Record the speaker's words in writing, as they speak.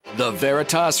The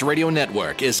Veritas Radio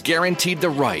Network is guaranteed the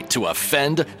right to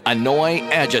offend, annoy,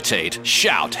 agitate,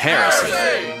 shout, heresy,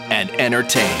 and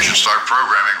entertain. You should start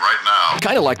programming right now.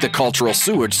 Kind of like the cultural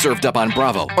sewage served up on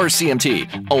Bravo or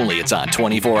CMT, only it's on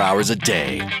 24 hours a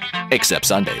day. Except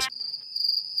Sundays.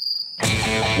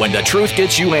 When the truth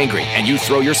gets you angry and you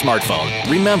throw your smartphone,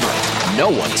 remember, no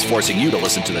one is forcing you to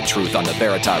listen to the truth on the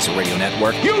Veritas Radio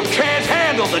Network. You can't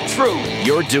handle the truth!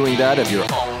 You're doing that of your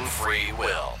own free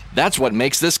will. That's what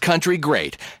makes this country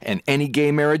great and any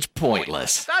gay marriage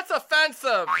pointless. That's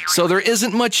offensive! So there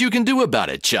isn't much you can do about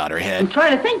it, Chowderhead. I'm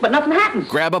trying to think, but nothing happens.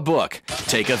 Grab a book,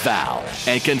 take a vow,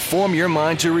 and conform your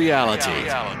mind to reality.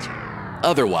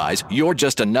 Otherwise, you're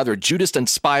just another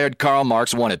Judas-inspired Karl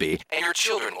Marx wannabe, and your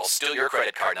children will steal your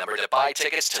credit card number to buy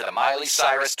tickets to the Miley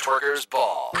Cyrus Twerkers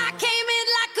Ball. I came in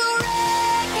like a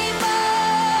wrecking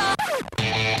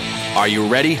ball. Are you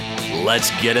ready? Let's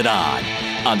get it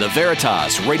on the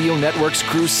Veritas Radio Network's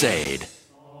Crusade.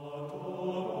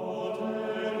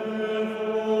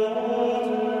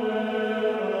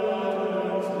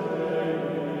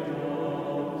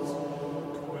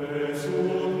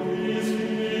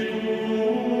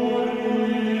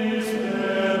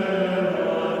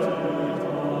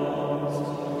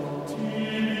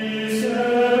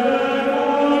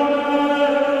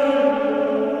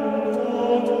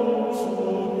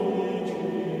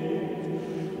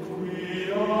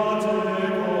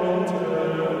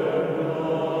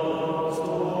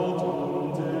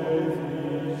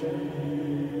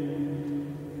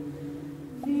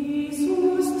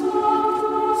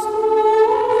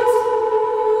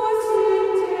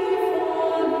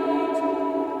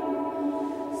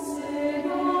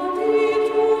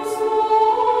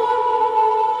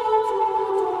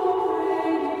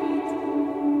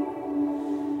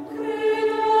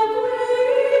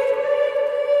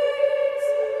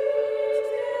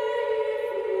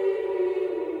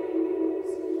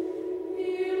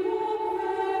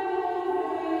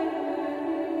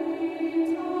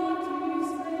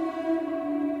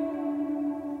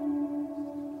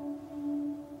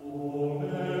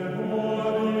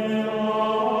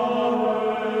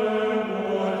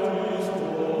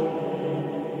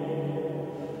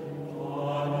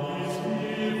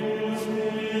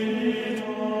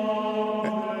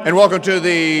 And welcome to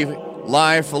the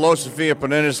live Philosophia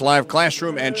Perennis live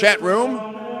classroom and chat room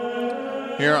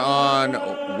here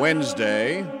on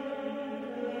Wednesday,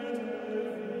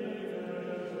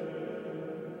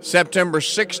 September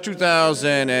 6,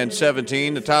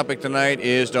 2017. The topic tonight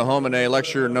is the Homine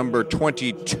lecture number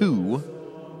 22.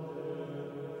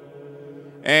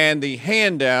 And the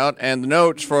handout and the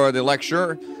notes for the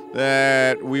lecture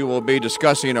that we will be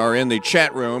discussing are in the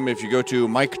chat room. If you go to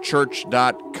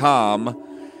mikechurch.com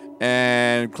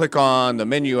and click on the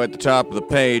menu at the top of the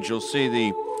page, you'll see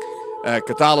the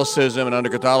Catholicism, and under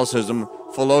Catholicism,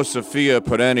 Philosophia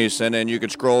Perennis, and then you can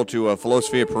scroll to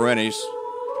Philosophia Perennis,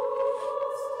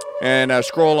 and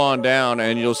scroll on down,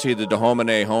 and you'll see the De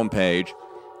Homine homepage,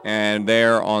 and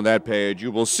there on that page,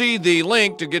 you will see the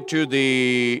link to get to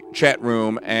the chat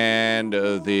room and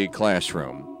the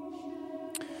classroom.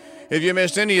 If you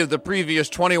missed any of the previous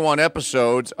 21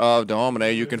 episodes of De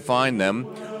Homine, you can find them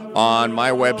on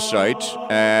my website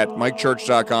at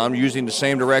mikechurch.com using the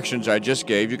same directions I just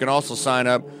gave. You can also sign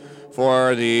up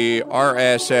for the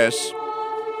RSS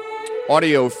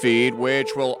audio feed,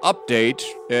 which will update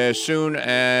as soon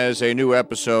as a new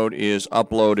episode is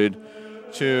uploaded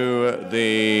to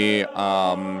the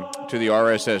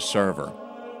RSS server.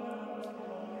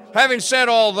 Having said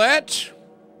all that,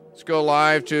 let's go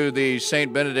live to the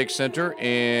St. Benedict Center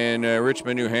in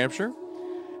Richmond, New Hampshire,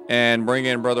 and bring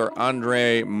in Brother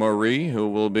André Marie, who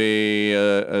will be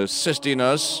assisting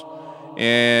us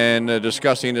in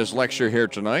discussing this lecture here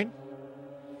tonight.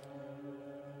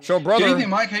 So, brother, good evening,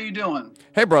 Mike. How you doing?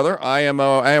 Hey, brother. I am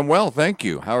well, thank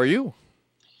you. How are you?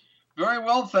 Very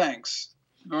well, thanks.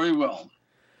 Very well.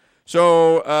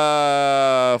 So,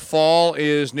 fall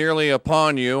is nearly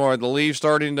upon you. Are the leaves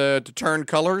starting to turn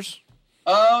colors?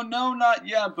 Oh, no, not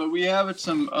yet. But we have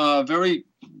some very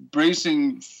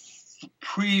bracing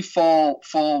pre-fall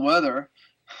weather.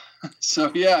 So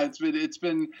yeah, it's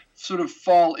been sort of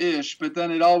fall-ish, but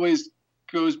then it always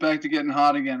goes back to getting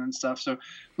hot again and stuff. So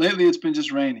lately it's been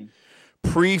just raining.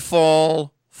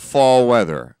 Fall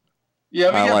weather.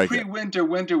 Yeah, we have like winter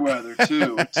weather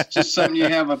too. It's just something you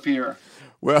have up here.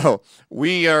 Well,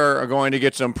 we are going to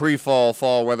get some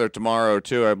fall weather tomorrow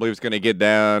too. I believe it's going to get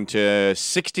down to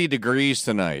 60 degrees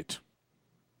tonight.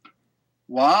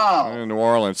 Wow. In New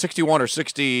Orleans, 61 or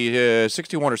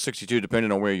 62,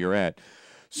 depending on where you're at.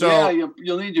 So yeah,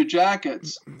 you'll need your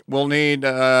jackets. We'll need,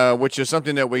 which is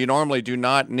something that we normally do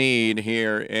not need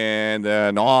here in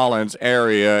the New Orleans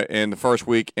area in the first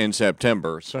week in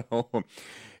September. So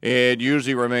it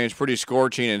usually remains pretty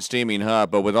scorching and steaming hot.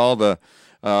 But with all the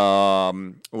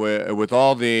with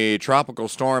all the tropical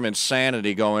storm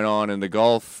insanity going on in the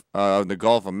Gulf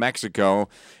of Mexico,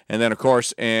 and then of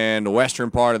course in the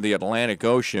western part of the Atlantic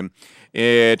Ocean,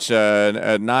 it's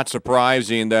not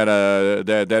surprising that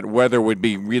that weather would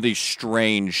be really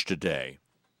strange today.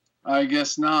 I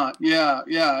guess not. Yeah,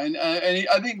 and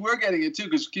I think we're getting it too.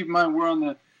 Because keep in mind we're on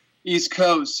the East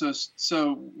Coast,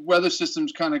 so weather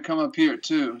systems kind of come up here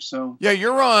too. So yeah,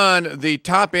 you're on the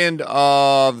top end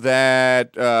of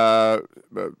that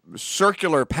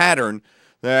circular pattern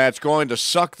that's going to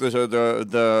suck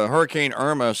the Hurricane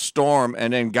Irma storm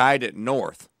and then guide it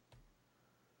north.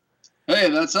 Hey,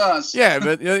 that's us. Yeah,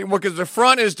 but because the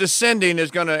front is descending, is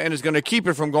gonna keep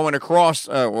it from going across.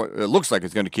 It looks like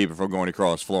it's going to keep it from going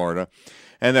across Florida,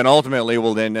 and then ultimately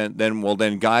will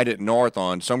then guide it north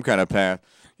on some kind of path.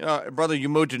 You know, brother, you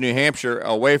moved to New Hampshire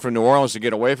away from New Orleans to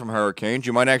get away from hurricanes.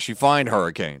 You might actually find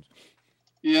hurricanes.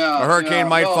 Yeah, a hurricane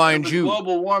might find you.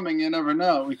 Global warming, you never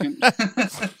know. We can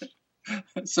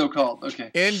so-called. Okay.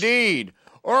 Indeed.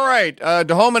 All right,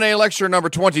 the Homine lecture number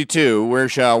 22. Where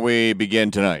shall we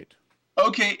begin tonight?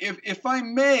 Okay, if I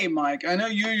may, Mike, I know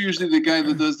you're usually the guy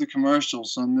that does the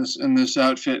commercials in this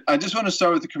outfit. I just want to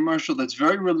start with a commercial that's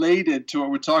very related to what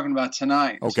we're talking about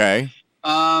tonight. Okay.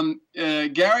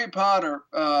 Gary Potter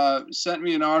sent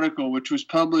me an article which was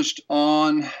published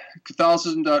on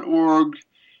Catholicism.org.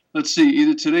 Let's see,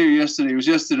 either today or yesterday. It was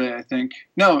yesterday, I think.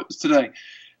 No, it's today.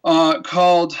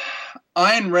 Called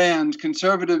Ayn Rand,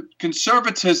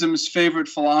 Conservatism's Favorite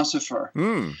Philosopher.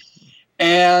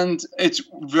 And it's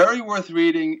very worth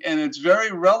reading, and it's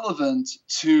very relevant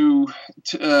to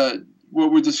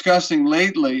what we're discussing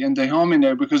lately in De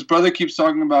Homine, because Brother keeps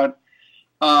talking about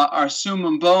our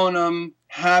summum bonum,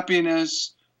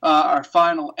 happiness, our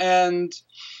final end.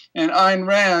 And Ayn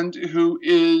Rand, who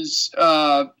is,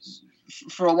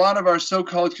 for a lot of our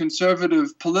so-called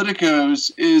conservative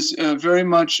politicos, is very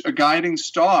much a guiding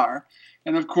star.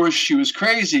 And, of course, she was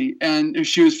crazy, and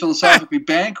she was philosophically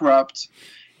bankrupt,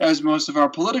 as most of our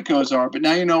politicos are. But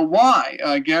now you know why.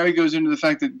 Gary goes into the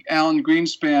fact that Alan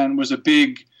Greenspan was a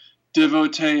big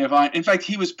devotee of Ayn. In fact,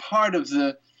 he was part of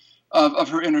of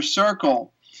her inner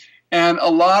circle. And a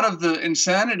lot of the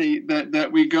insanity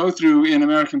that we go through in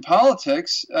American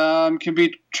politics can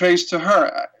be traced to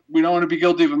her. We don't want to be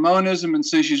guilty of a monism and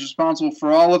say she's responsible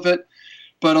for all of it.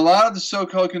 But a lot of the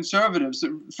so-called conservatives,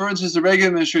 for instance, the Reagan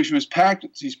administration was packed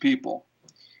with these people.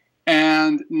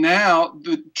 And now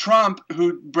Trump,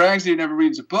 who brags that he never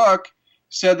reads a book,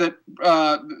 said that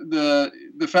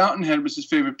the Fountainhead was his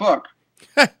favorite book.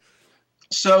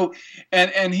 So,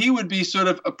 and he would be sort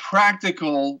of a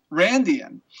practical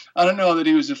Randian. I don't know that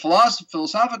he was a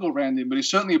philosophical Randian, but he's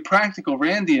certainly a practical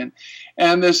Randian.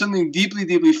 And there's something deeply,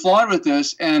 deeply flawed with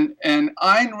this. And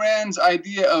Ayn Rand's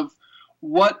idea of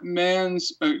what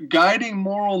man's guiding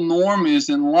moral norm is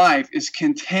in life is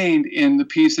contained in the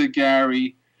piece that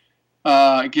Gary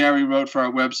wrote for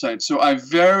our website. So I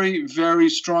very, very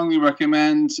strongly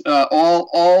recommend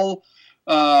all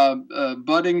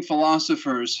budding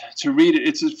philosophers to read it.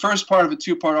 It's the first part of a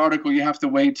two-part article. You have to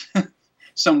wait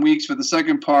some weeks for the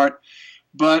second part,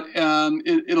 but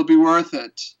it'll be worth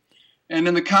it. And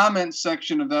in the comments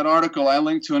section of that article, I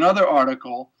linked to another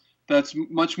article that's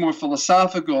much more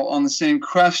philosophical on the same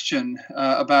question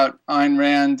about Ayn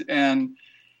Rand and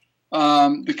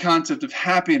the concept of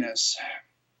happiness.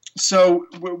 So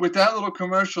with that little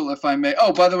commercial, if I may.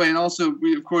 Oh, by the way, and also,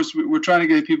 we're trying to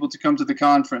get people to come to the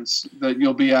conference that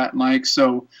you'll be at, Mike.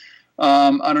 So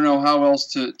I don't know how else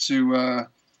to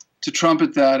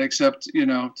trumpet that except,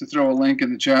 to throw a link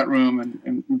in the chat room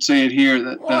and say it here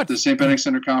that the St. Benedict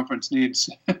Center Conference needs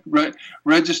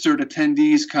registered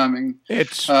attendees coming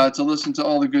to listen to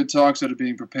all the good talks that are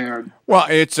being prepared. Well,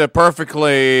 it's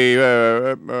perfectly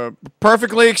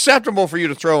acceptable for you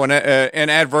to throw an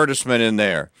advertisement in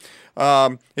there.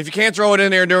 If you can't throw it in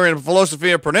there during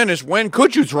Philosophia Perninis, when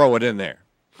could you throw it in there?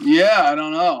 Yeah, I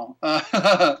don't know.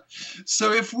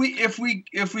 So if we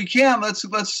can,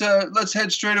 let's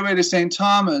head straight away to St.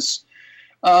 Thomas.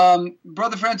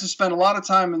 Brother Francis spent a lot of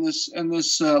time in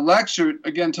this lecture,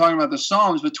 again talking about the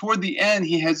Psalms, but toward the end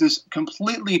he has this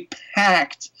completely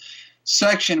packed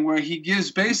section where he gives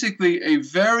basically a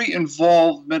very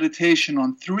involved meditation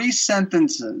on 3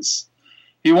 sentences.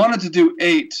 He wanted to do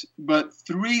 8, but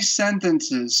 3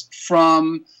 sentences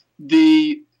from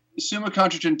the Summa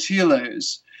Contra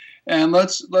Gentiles And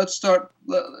let's start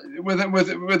with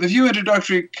a few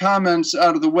introductory comments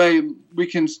out of the way. We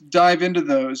can dive into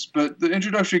those, but the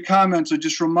introductory comments are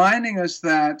just reminding us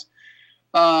that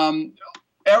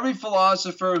every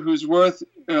philosopher who's worth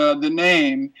the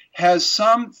name has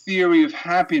some theory of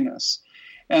happiness,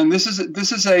 and this is a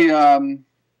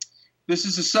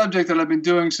subject that I've been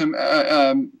doing some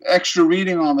extra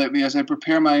reading on lately as I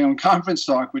prepare my own conference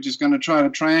talk, which is going to try to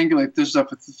triangulate this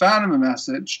up with the Fatima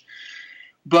message.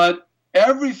 But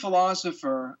every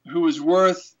philosopher who is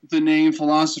worth the name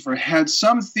philosopher had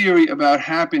some theory about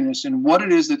happiness and what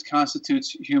it is that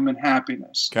constitutes human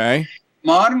happiness. Okay.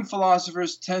 Modern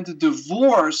philosophers tend to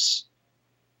divorce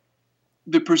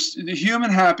the human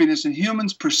happiness and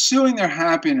humans pursuing their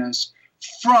happiness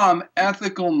from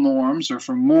ethical norms or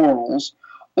from morals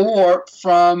or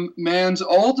from man's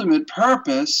ultimate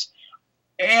purpose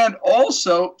and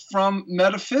also from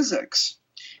metaphysics.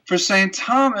 For St.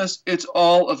 Thomas, it's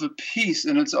all of a piece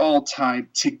and it's all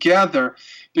tied together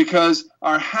because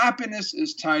our happiness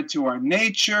is tied to our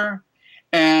nature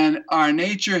and our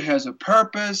nature has a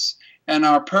purpose and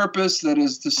our purpose, that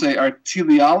is to say our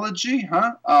teleology,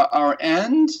 our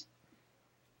end,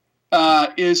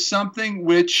 is something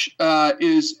which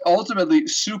is ultimately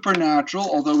supernatural,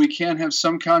 although we can have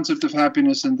some concept of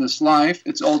happiness in this life.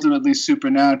 It's ultimately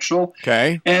supernatural.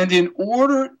 Okay. And in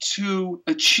order to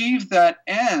achieve that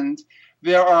end,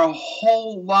 there are a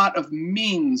whole lot of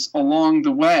means along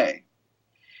the way.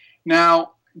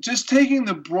 Now, just taking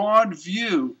the broad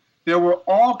view, there were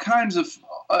all kinds of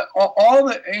all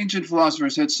the ancient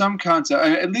philosophers had some concept,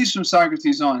 at least from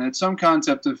Socrates on, had some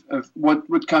concept of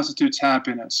what constitutes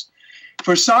happiness.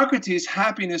 For Socrates,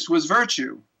 happiness was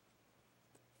virtue.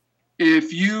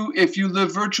 If you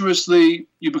live virtuously,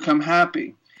 you become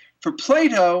happy. For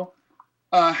Plato,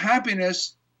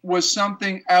 happiness was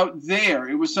something out there.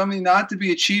 It was something not to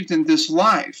be achieved in this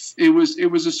life. It was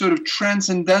a sort of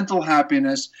transcendental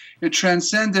happiness. It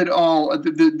transcended all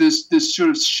this sort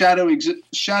of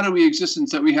shadowy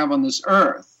existence that we have on this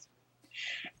earth.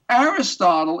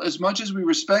 Aristotle, as much as we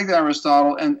respect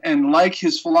Aristotle and like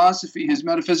his philosophy, his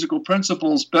metaphysical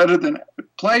principles better than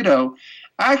Plato,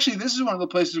 actually this is one of the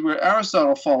places where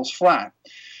Aristotle falls flat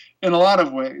in a lot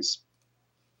of ways.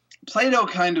 Plato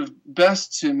kind of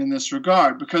bests him in this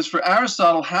regard, because for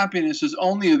Aristotle, happiness is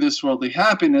only a this-worldly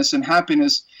happiness, and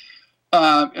happiness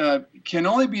can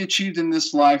only be achieved in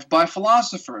this life by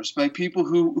philosophers, by people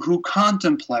who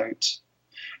contemplate.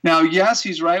 Now, yes,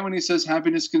 he's right when he says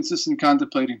happiness consists in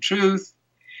contemplating truth,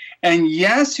 and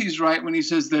yes, he's right when he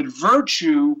says that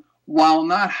virtue, while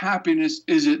not happiness,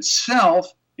 is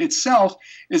itself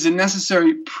is a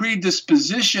necessary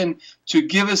predisposition to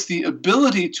give us the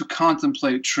ability to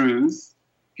contemplate truth.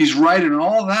 He's right in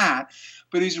all that,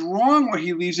 but he's wrong where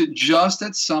he leaves it just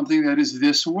at something that is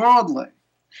this worldly.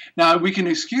 Now, we can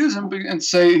excuse him and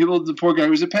say, well, the poor guy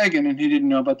was a pagan and he didn't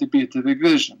know about the beatific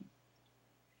vision.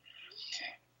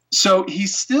 So he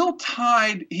still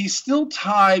tied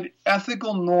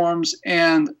ethical norms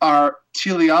and our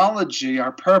teleology,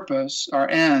 our purpose, our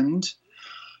end,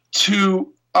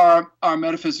 to our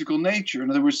metaphysical nature. In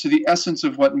other words, to the essence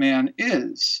of what man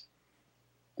is,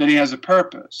 that he has a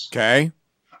purpose. Okay.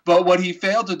 But what he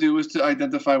failed to do was to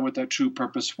identify what that true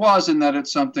purpose was, and that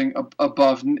it's something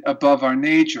above our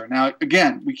nature. Now,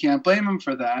 again, we can't blame him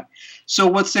for that. So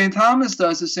what St. Thomas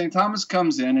does is St. Thomas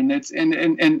comes in, and it's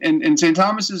in St.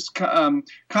 Thomas's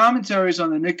commentaries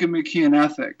on the Nicomachean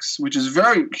Ethics, which is a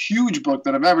very huge book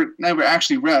that I've never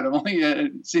actually read. I've only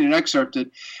seen it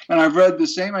excerpted, and I've read the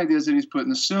same ideas that he's put in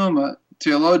the Summa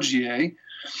Theologiae.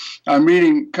 I'm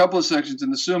reading a couple of sections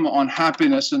in the Summa on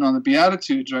happiness and on the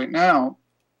Beatitudes right now.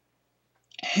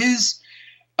 He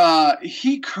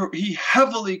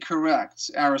heavily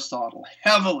corrects Aristotle,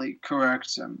 heavily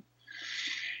corrects him.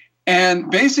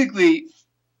 And basically,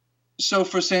 so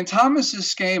for St. Thomas's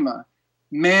schema,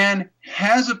 man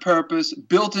has a purpose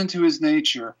built into his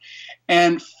nature.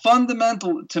 And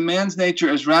fundamental to man's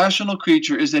nature as rational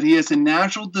creature is that he has a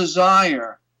natural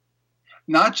desire,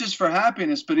 not just for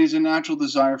happiness, but he has a natural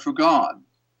desire for God.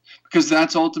 Because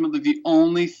that's ultimately the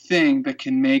only thing that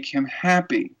can make him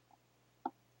happy.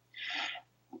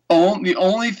 The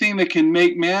only thing that can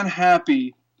make man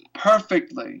happy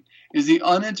perfectly is the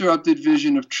uninterrupted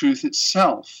vision of truth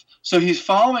itself. So he's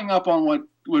following up on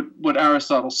what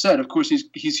Aristotle said. Of course,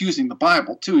 he's using the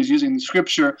Bible too. He's using the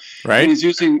Scripture, right? And he's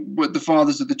using what the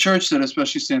fathers of the Church said,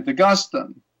 especially St.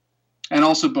 Augustine, and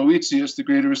also Boetius, the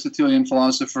great Aristotelian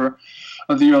philosopher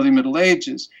of the early Middle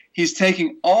Ages. He's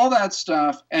taking all that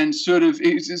stuff and sort of,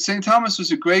 St. Thomas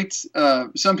was a great,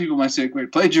 some people might say a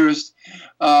great plagiarist.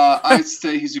 I'd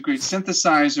say he's a great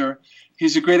synthesizer.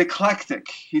 He's a great eclectic.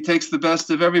 He takes the best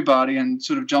of everybody and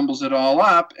sort of jumbles it all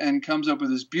up and comes up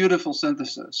with this beautiful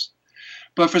synthesis.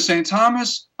 But for St.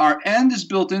 Thomas, our end is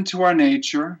built into our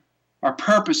nature. Our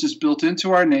purpose is built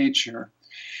into our nature.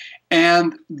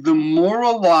 And the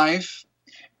moral life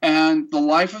and the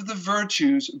life of the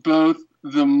virtues, both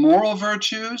the moral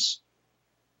virtues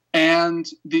and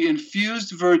the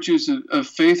infused virtues of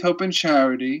faith, hope, and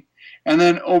charity, and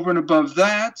then over and above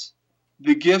that,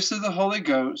 the gifts of the Holy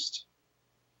Ghost,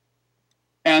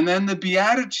 and then the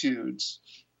Beatitudes,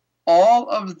 all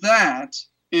of that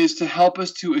is to help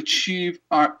us to achieve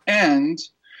our end,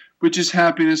 which is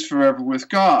happiness forever with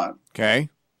God. Okay.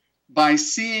 By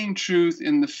seeing truth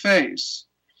in the face.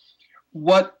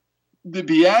 What the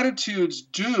Beatitudes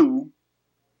do,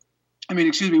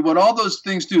 what all those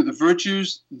things do, the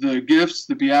virtues, the gifts,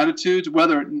 the Beatitudes,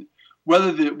 whether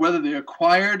the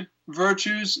acquired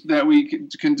virtues that we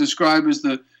can describe as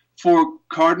the 4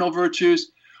 cardinal virtues,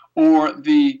 or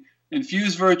the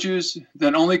infused virtues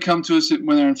that only come to us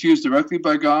when they're infused directly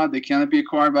by God, they cannot be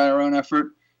acquired by our own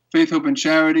effort, faith, hope, and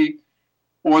charity,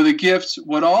 or the gifts,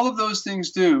 what all of those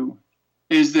things do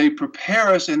is they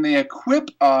prepare us and they equip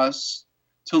us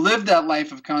to live that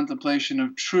life of contemplation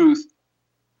of truth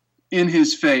in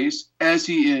his face, as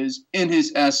he is, in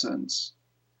his essence.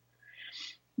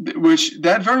 Which,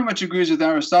 that very much agrees with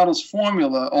Aristotle's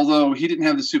formula, although he didn't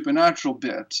have the supernatural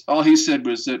bit. All he said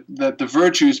was that the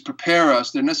virtues prepare us,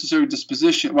 they're necessary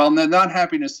disposition. While they're not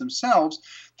happiness themselves,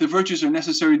 the virtues are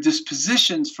necessary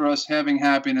dispositions for us having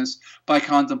happiness by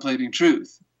contemplating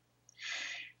truth.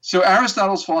 So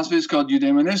Aristotle's philosophy is called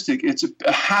eudaimonistic. It's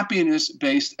a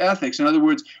happiness-based ethics. In other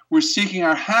words, we're seeking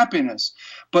our happiness.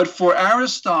 But for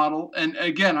Aristotle, and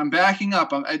again, I'm backing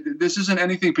up. This isn't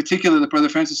anything particular that Brother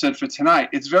Francis said for tonight.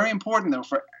 It's very important, though.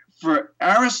 For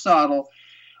Aristotle,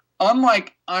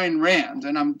 unlike Ayn Rand,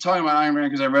 and I'm talking about Ayn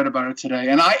Rand because I read about her today,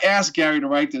 and I asked Gary to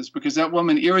write this because that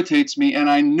woman irritates me,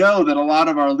 and I know that a lot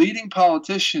of our leading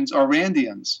politicians are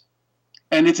Randians.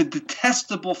 And it's a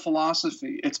detestable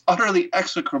philosophy. It's utterly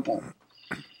execrable.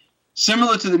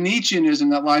 Similar to the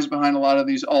Nietzscheanism that lies behind a lot of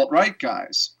these alt-right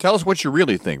guys. Tell us what you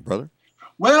really think, brother.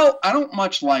 Well, I don't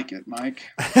much like it, Mike.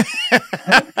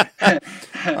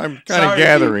 I'm kind of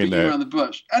gathering that. Around the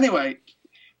bush. Anyway,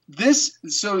 this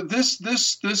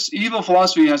evil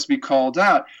philosophy has to be called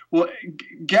out. Well,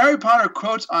 Gary Potter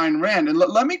quotes Ayn Rand, and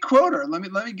let me quote her. Let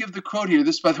me give the quote here.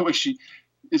 This, by the way,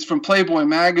 it's from Playboy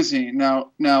magazine.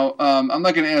 Now, I'm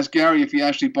not going to ask Gary if he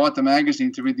actually bought the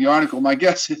magazine to read the article. My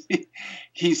guess is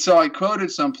he saw it quoted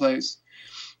someplace.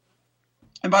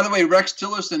 And by the way, Rex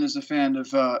Tillerson is a fan of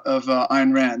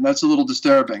Ayn Rand. That's a little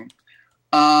disturbing.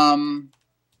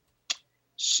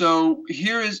 So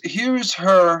here's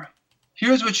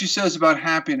what she says about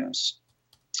happiness.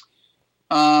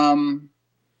 Man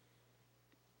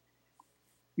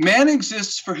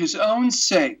exists for his own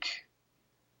sake,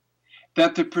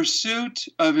 that the pursuit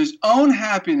of his own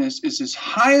happiness is his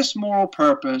highest moral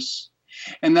purpose,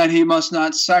 and that he must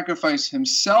not sacrifice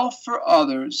himself for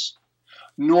others,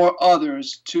 nor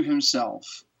others to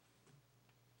himself.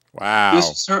 Wow. This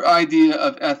is her idea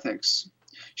of ethics.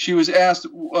 She was asked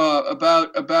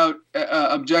about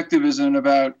objectivism and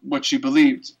about what she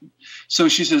believed. So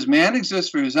she says, man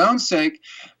exists for his own sake,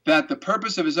 that the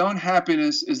purpose of his own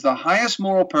happiness is the highest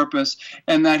moral purpose,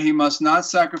 and that he must not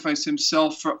sacrifice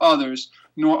himself for others,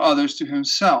 nor others to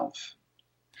himself.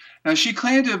 Now, she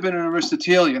claimed to have been an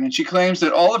Aristotelian, and she claims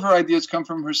that all of her ideas come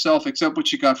from herself except what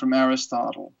she got from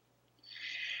Aristotle.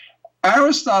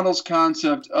 Aristotle's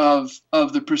concept of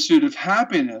the pursuit of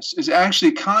happiness is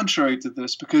actually contrary to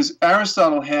this, because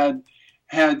Aristotle had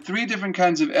 3 different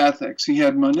kinds of ethics. He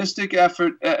had monistic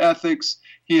ethics,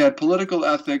 he had political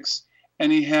ethics,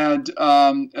 and he had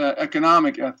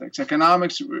economic ethics.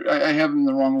 Economics, I have them in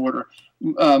the wrong order.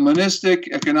 Monistic,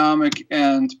 economic,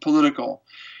 and political.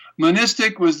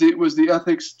 Monistic was the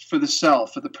ethics for the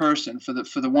self, for the person, for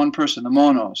the one person, the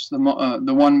monos,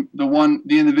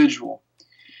 the individual.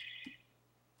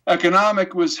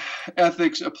 Economic was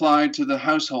ethics applied to the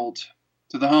household,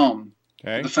 to the home,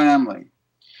 the family,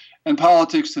 and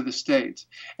politics to the state.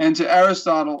 And to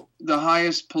Aristotle, the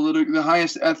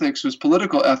highest ethics was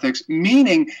political ethics,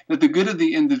 meaning that the good of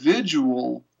the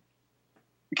individual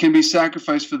can be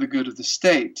sacrificed for the good of the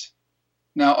state.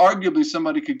 Now, arguably,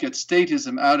 somebody could get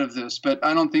statism out of this, but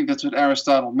I don't think that's what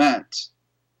Aristotle meant.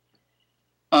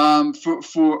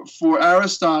 For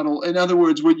Aristotle, in other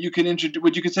words, what you could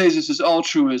say is this is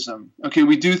altruism. Okay,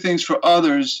 we do things for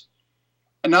others,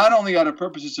 not only out of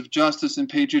purposes of justice and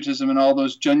patriotism and all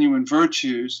those genuine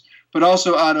virtues, but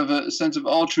also out of a sense of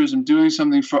altruism, doing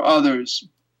something for others,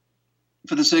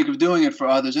 for the sake of doing it for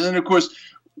others. And then, of course,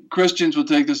 Christians will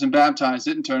take this and baptize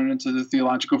it and turn it into the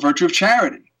theological virtue of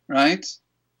charity, right?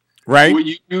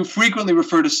 Right. You frequently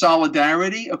refer to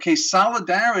solidarity. Okay,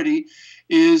 solidarity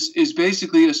is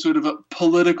basically a sort of a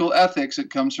political ethics.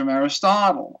 It comes from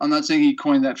Aristotle. I'm not saying he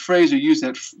coined that phrase or used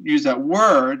that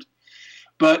word,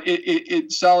 but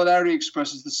solidarity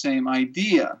expresses the same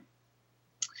idea.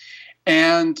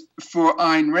 And for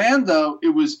Ayn Rand, though, it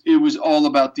was all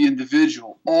about the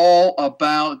individual,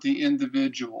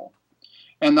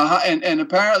 And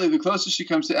apparently the closest she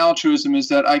comes to altruism is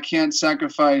that I can't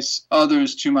sacrifice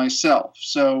others to myself.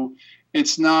 So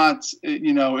it's not,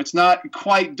 it's not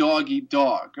quite dog eat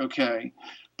dog, okay,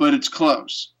 but it's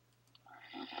close.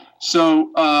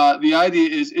 So the idea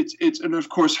is and of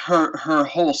course her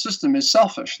whole system is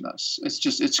selfishness.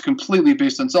 It's completely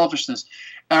based on selfishness.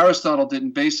 Aristotle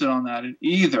didn't base it on that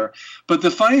either. But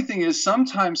the funny thing is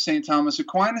sometimes St. Thomas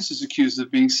Aquinas is accused of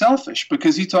being selfish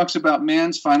because he talks about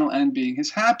man's final end being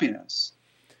his happiness.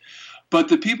 But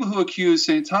the people who accuse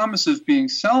St. Thomas of being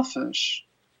selfish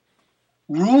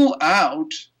rule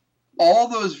out all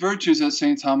those virtues that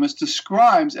St. Thomas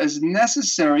describes as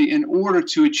necessary in order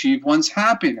to achieve one's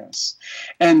happiness.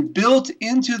 And built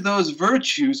into those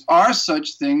virtues are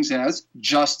such things as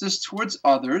justice towards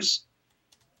others,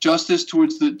 justice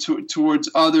towards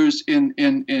others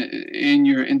in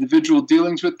your individual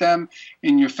dealings with them,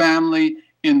 in your family,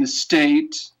 in the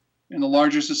state, in the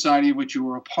larger society of which you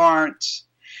are a part.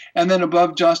 And then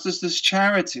above justice, there's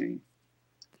charity.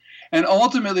 And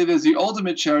ultimately, there's the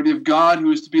ultimate charity of God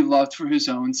who is to be loved for his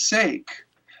own sake.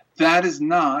 That is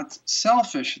not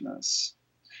selfishness.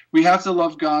 We have to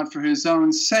love God for his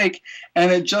own sake.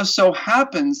 And it just so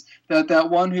happens that that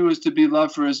one who is to be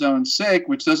loved for his own sake,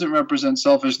 which doesn't represent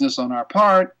selfishness on our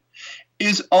part,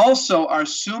 is also our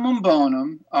summum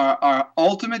bonum, our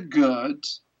ultimate good,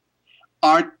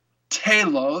 our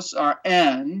telos, our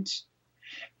end,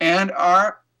 and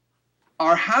our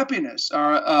happiness,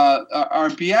 our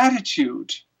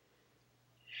beatitude.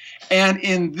 And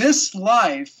in this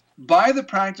life, by the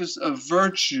practice of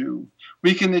virtue,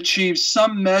 we can achieve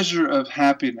some measure of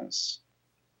happiness.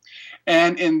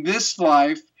 And in this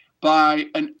life, by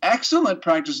an excellent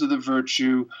practice of the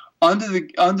virtue, under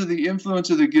the influence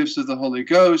of the gifts of the Holy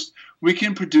Ghost, we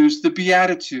can produce the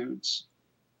Beatitudes.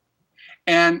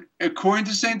 And according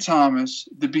to St. Thomas,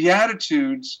 the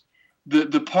Beatitudes,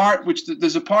 there's a part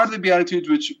of the Beatitudes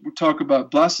which talk about a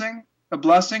blessing,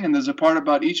 and there's a part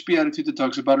about each Beatitude that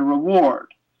talks about a reward,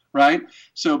 right?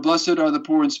 So blessed are the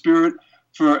poor in spirit,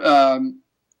 for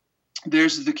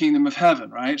theirs is the kingdom of heaven,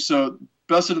 right? So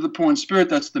blessed are the poor in spirit,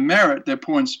 that's the merit. They're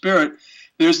poor in spirit.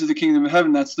 Theirs is the kingdom of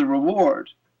heaven, that's the reward.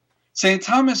 St.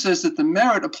 Thomas says that the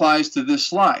merit applies to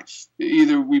this life.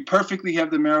 Either we perfectly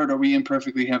have the merit or we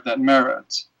imperfectly have that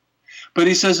merit. But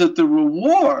he says that the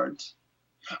reward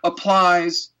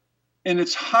applies in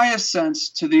its highest sense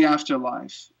to the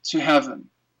afterlife, to heaven.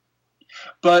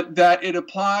 But that it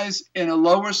applies in a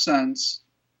lower sense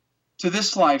to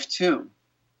this life too.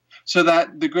 So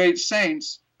that the great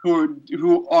saints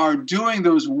who are doing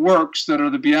those works that are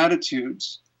the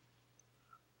Beatitudes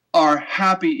are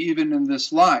happy even in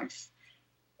this life.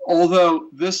 Although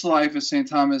this life, as St.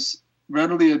 Thomas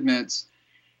readily admits,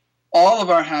 all of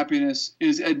our happiness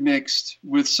is admixed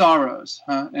with sorrows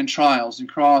and trials and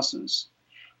crosses.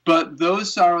 But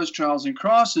those sorrows, trials, and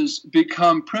crosses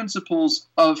become principles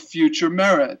of future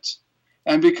merit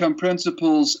and become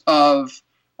principles of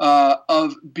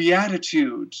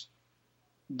beatitude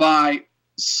by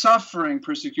suffering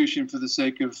persecution for the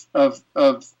sake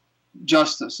of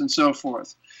justice and so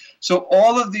forth. So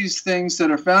all of these things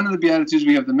that are found in the Beatitudes,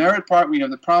 we have the merit part, we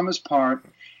have the promise part,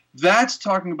 that's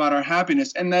talking about our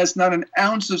happiness. And there's not an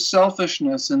ounce of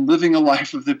selfishness in living a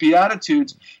life of the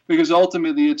Beatitudes, because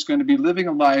ultimately it's going to be living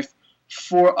a life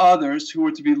for others who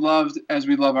are to be loved as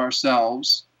we love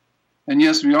ourselves. And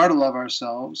yes, we are to love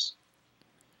ourselves.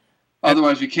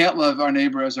 Otherwise, we can't love our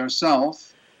neighbor as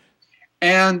ourselves.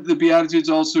 And the Beatitudes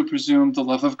also presume the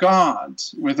love of God,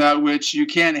 without which you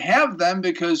can't have them,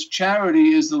 because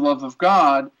charity is the love of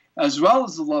God as well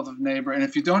as the love of neighbor. And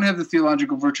if you don't have the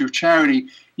theological virtue of charity,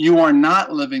 you are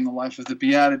not living the life of the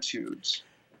Beatitudes.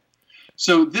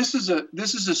 So this is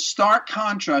a stark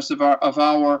contrast of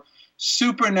our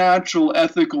supernatural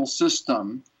ethical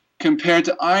system compared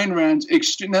to Ayn Rand's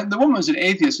extreme. The woman was an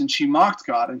atheist, and she mocked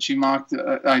God, and she mocked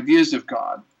the ideas of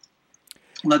God.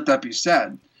 Let that be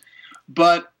said.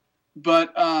 But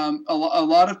a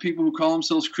lot of people who call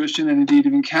themselves Christian, and indeed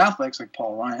even Catholics like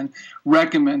Paul Ryan,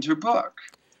 recommend her book.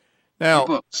 Now, her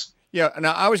books. Yeah,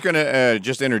 now I was going to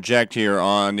just interject here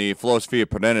on the Philosophia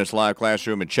Prudentis live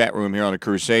classroom and chat room here on the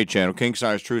Crusade Channel, King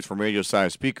Size Truth from Radio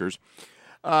Size Speakers.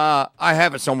 I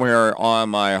have it somewhere on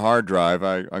my hard drive.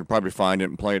 I can probably find it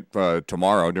and play it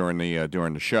tomorrow during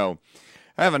the show.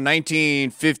 I have a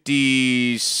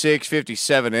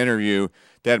 1956-57 interview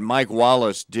that Mike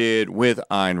Wallace did with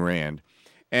Ayn Rand.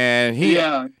 And he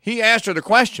asked her the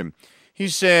question. He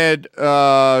said,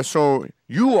 so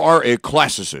you are a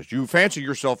classicist. You fancy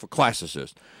yourself a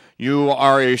classicist. You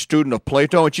are a student of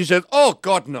Plato. And she said, oh,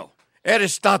 God, no.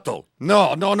 Aristotle.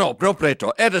 No,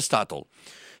 Plato. Aristotle.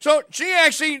 So she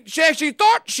actually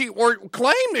thought or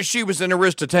claimed that she was an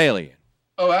Aristotelian.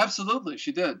 Oh, absolutely.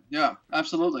 She did. Yeah,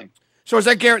 absolutely. So is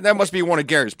that Gary? That must be one of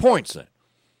Gary's points then.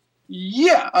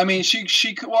 Yeah, I mean,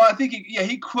 I think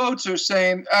he quotes her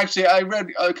saying, actually, I read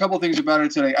a couple of things about her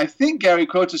today. I think Gary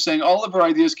quotes her saying all of her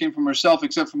ideas came from herself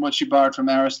except from what she borrowed from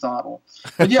Aristotle.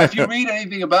 But yeah, if you read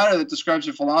anything about her that describes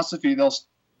her philosophy,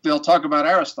 they'll talk about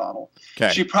Aristotle.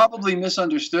 Okay. She probably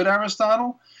misunderstood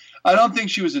Aristotle. I don't think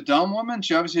she was a dumb woman.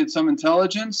 She obviously had some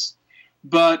intelligence.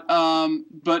 But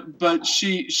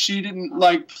she didn't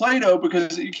like Plato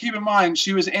because, keep in mind,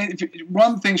 she was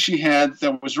one thing she had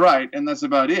that was right, and that's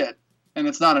about it, and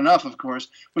it's not enough, of course,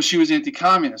 was she was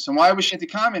anti-communist. And why was she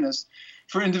anti-communist?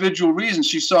 For individual reasons.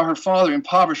 She saw her father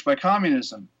impoverished by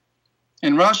communism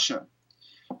in Russia.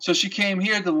 So she came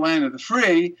here to the land of the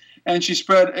free, and she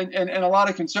spread, and a lot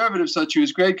of conservatives thought she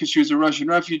was great because she was a Russian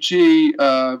refugee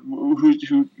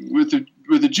who with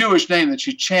a Jewish name that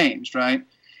she changed, right?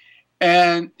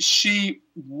 And she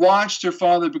watched her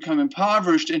father become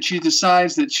impoverished, and she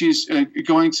decides that she's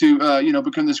going to,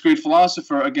 become this great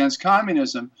philosopher against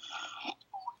communism.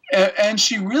 And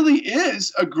she really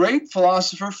is a great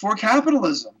philosopher for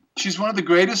capitalism. She's one of the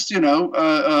greatest,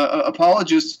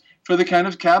 apologists for the kind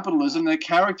of capitalism that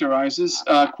characterizes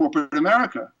corporate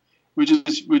America, which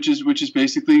is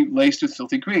basically laced with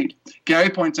filthy greed.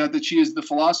 Gary points out that she is the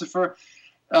philosopher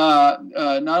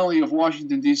not only of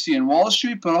Washington, D.C. and Wall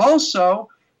Street, but also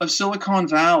of Silicon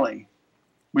Valley,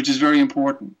 which is very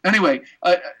important. Anyway,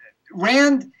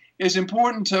 Rand is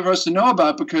important for us to know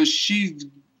about because she's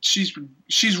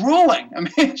ruling. I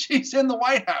mean, she's in the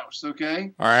White House,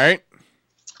 okay? All right.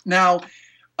 Now,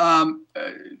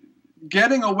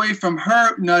 getting away from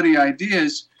her nutty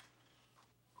ideas,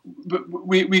 but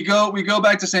we go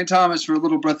back to St. Thomas for a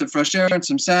little breath of fresh air and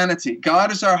some sanity.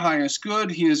 God is our highest good.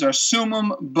 He is our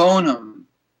summum bonum.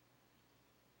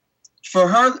 For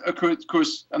her, of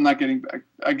course, I'm not getting back.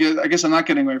 I guess I'm not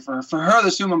getting away from her. For her, the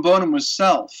summum bonum was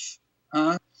self,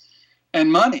 and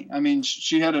money. I mean,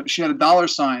 she had a dollar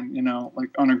sign, like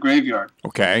on her graveyard.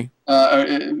 Okay. For her,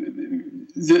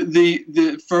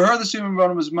 the summum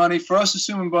bonum was money. For us, the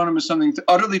summum bonum is something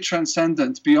utterly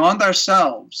transcendent, beyond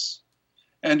ourselves.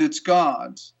 And it's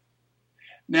God.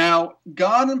 Now,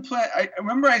 God and I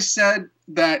remember I said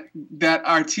that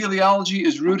our teleology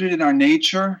is rooted in our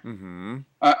nature. Mm-hmm.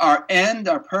 Our end,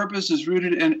 our purpose is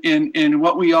rooted in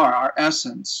what we are, our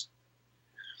essence.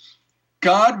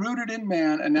 God rooted in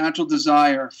man a natural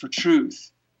desire for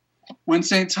truth. When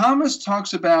St. Thomas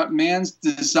talks about man's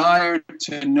desire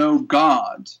to know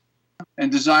God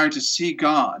and desire to see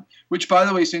God, which, by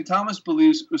the way, St. Thomas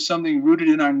believes was something rooted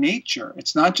in our nature.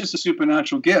 It's not just a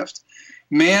supernatural gift.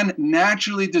 Man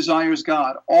naturally desires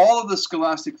God. All of the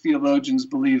scholastic theologians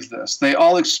believe this. They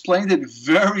all explained it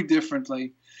very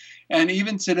differently. And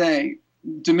even today,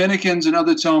 Dominicans and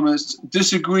other Thomists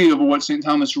disagree over what St.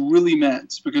 Thomas really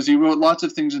meant, because he wrote lots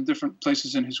of things in different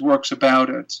places in his works about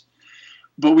it.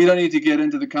 But we don't need to get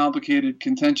into the complicated,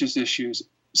 contentious issues.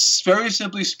 Very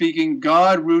simply speaking,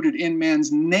 God rooted in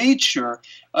man's nature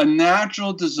a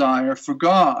natural desire for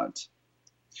God.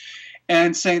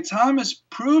 And St. Thomas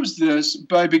proves this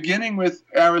by beginning with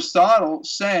Aristotle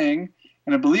saying,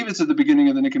 and I believe it's at the beginning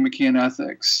of the Nicomachean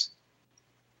Ethics,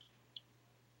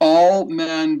 all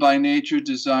men by nature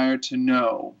desire to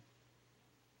know.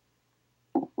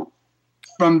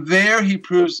 From there, he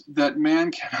proves that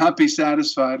man cannot be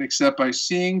satisfied except by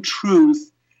seeing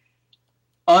truth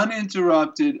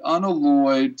uninterrupted,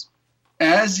 unalloyed,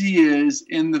 as he is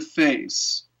in the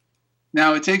face.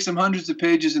 Now, it takes him hundreds of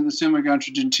pages in the Summa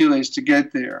Contra Gentiles to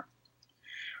get there.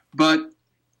 But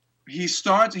he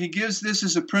gives this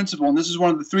as a principle, and this is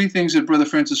one of the three things that Brother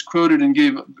Francis quoted and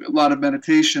gave a lot of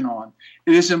meditation on.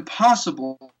 It is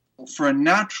impossible for a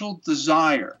natural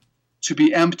desire to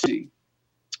be empty.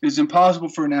 It is impossible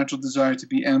for a natural desire to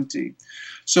be empty.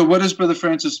 So what does Brother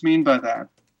Francis mean by that?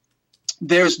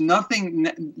 There's nothing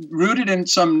rooted in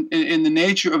the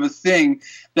nature of a thing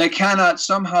that cannot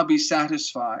somehow be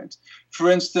satisfied.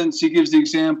 For instance, he gives the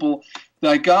example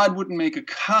that God wouldn't make a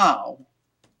cow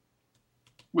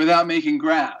without making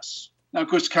grass. Now, of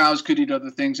course, cows could eat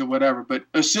other things or whatever, but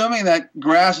assuming that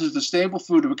grass is the staple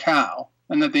food of a cow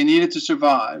and that they need it to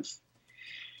survive,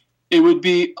 it would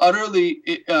be utterly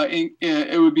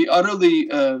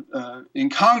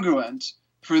incongruent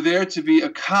for there to be a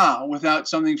cow without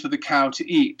something for the cow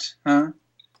to eat. Huh?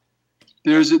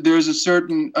 There's a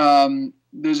certain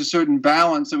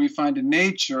balance that we find in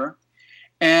nature,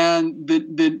 and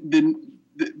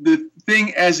the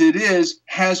thing as it is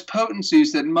has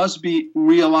potencies that must be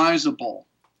realizable.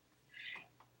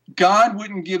 God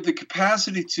wouldn't give the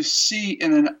capacity to see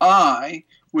in an eye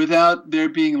without there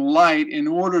being light in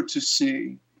order to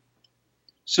see.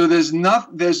 So there's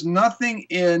nothing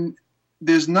in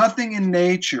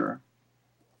nature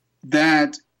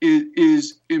that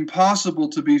is impossible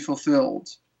to be fulfilled.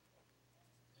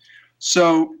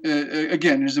 So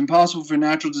again, it is impossible for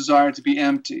natural desire to be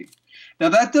empty. Now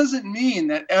that doesn't mean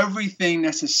that everything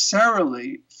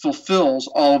necessarily fulfills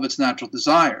all of its natural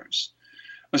desires.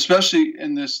 Especially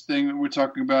in this thing that we're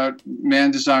talking about,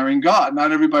 man desiring God.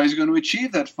 Not everybody's going to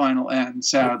achieve that final end,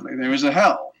 sadly. There is a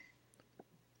hell.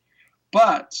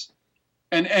 But,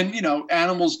 and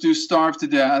animals do starve to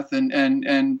death,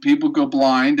 and people go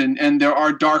blind, and there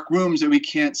are dark rooms that we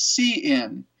can't see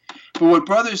in. But what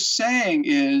Brother's saying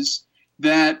is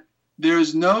that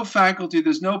there's no faculty,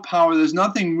 there's no power, there's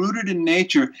nothing rooted in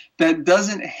nature that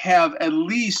doesn't have at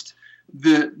least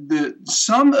the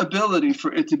some ability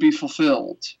for it to be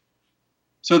fulfilled.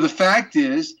 So the fact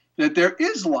is that there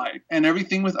is light, and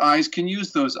everything with eyes can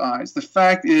use those eyes. The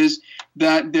fact is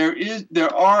that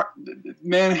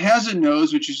man has a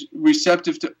nose which is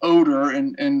receptive to odor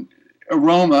and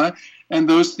aroma, and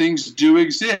those things do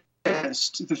exist.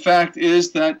 The fact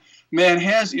is that man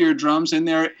has eardrums, and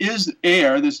there is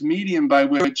air, this medium by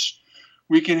which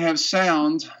we can have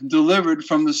sound delivered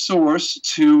from the source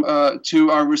to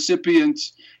our recipient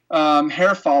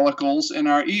hair follicles in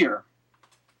our ear.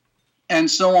 And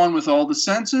so on with all the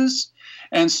senses,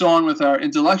 and so on with our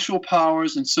intellectual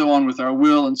powers, and so on with our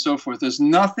will, and so forth. There's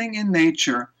nothing in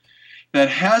nature that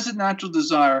has a natural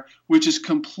desire which is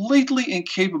completely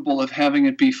incapable of having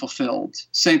it be fulfilled.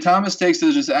 St. Thomas takes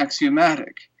it as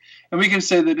axiomatic. And we can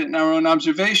say that in our own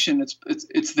observation,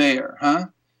 it's there, huh?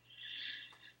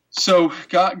 So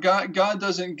God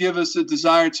doesn't give us a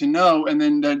desire to know and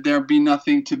then that there be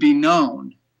nothing to be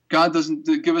known. God doesn't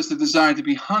give us the desire to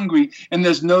be hungry, and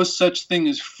there's no such thing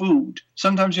as food.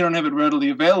 Sometimes you don't have it readily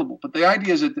available, but the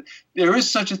idea is that there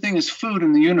is such a thing as food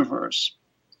in the universe.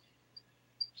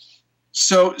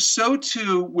 So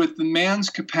too with the man's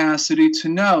capacity to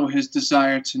know, his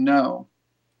desire to know.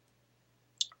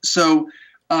 So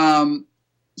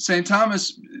St.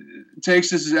 Thomas takes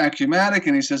this as axiomatic,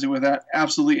 and he says it without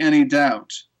absolutely any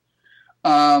doubt.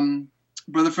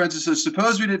 Brother Francis says,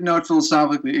 suppose we didn't know it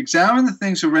philosophically. Examine the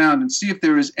things around and see if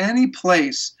there is any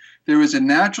place there is a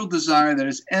natural desire that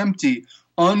is empty,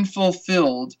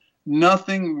 unfulfilled,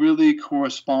 nothing really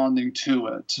corresponding to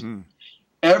it.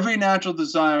 Every natural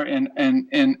desire and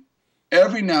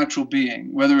every natural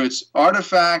being, whether it's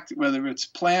artifact, whether it's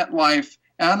plant life,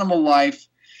 animal life,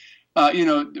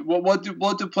 what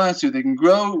do plants do? They can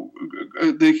grow,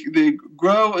 they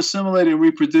grow, assimilate, and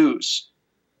reproduce.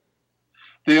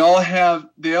 They all have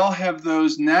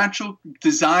those natural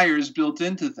desires built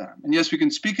into them. And yes, we can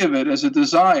speak of it as a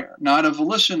desire, not a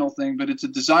volitional thing, but it's a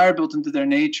desire built into their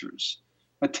natures,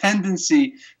 a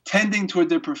tendency tending toward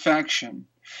their perfection.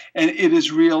 And it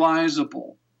is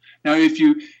realizable. Now, if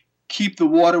you keep the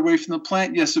water away from the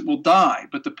plant, yes, it will die.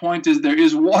 But the point is there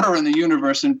is water in the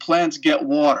universe, and plants get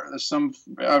water. There's some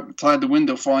outside the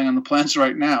window falling on the plants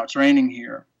right now. It's raining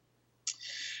here.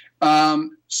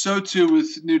 So too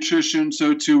with nutrition,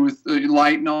 so too with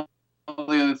light and all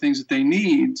the other things that they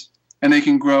need, and they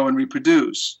can grow and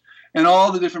reproduce. And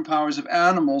all the different powers of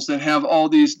animals that have all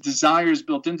these desires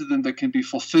built into them that can be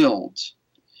fulfilled.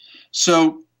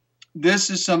 So this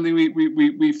is something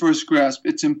we first grasp.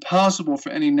 It's impossible for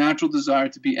any natural desire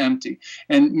to be empty.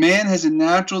 And man has a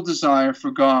natural desire for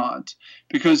God.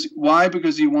 Why?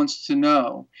 Because he wants to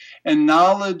know. And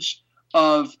knowledge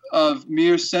of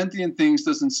mere sentient things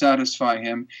doesn't satisfy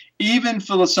him. Even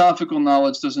philosophical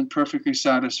knowledge doesn't perfectly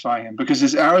satisfy him, because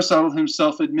as Aristotle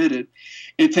himself admitted,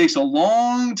 it takes a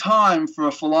long time for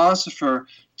a philosopher.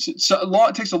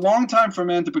 It takes a long time for a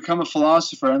man to become a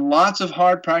philosopher, and lots of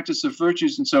hard practice of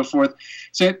virtues and so forth.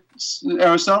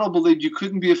 Aristotle believed you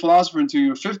couldn't be a philosopher until you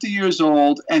were 50 years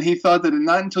old, and he thought that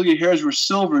not until your hairs were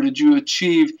silver did you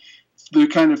achieve the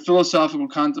kind of philosophical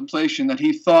contemplation that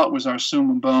he thought was our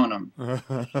summum bonum.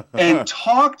 And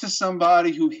talk to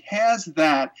somebody who has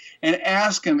that and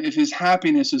ask him if his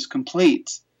happiness is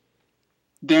complete.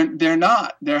 They're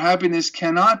not. Their happiness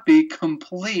cannot be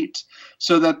complete,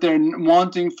 so that they're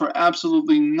wanting for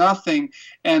absolutely nothing,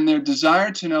 and their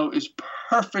desire to know is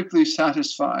perfectly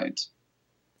satisfied.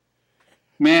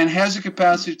 Man has a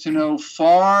capacity to know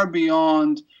far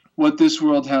beyond what this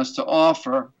world has to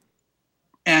offer,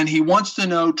 and he wants to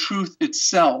know truth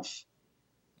itself.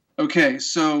 Okay,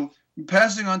 so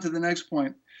passing on to the next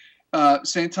point,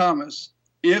 St. Thomas,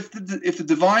 if the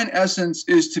divine essence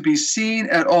is to be seen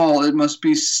at all, it must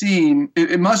be seen.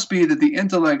 It must be that the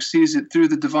intellect sees it through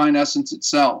the divine essence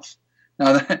itself.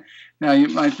 Now you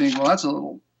might think, well, that's a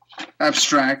little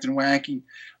abstract and wacky.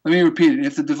 Let me repeat it.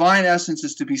 If the divine essence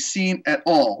is to be seen at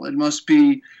all, it must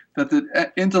be that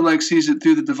the intellect sees it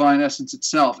through the divine essence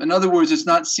itself. In other words, it's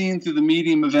not seen through the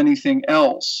medium of anything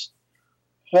else.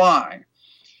 Why?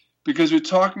 Because we're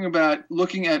talking about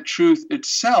looking at truth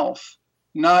itself,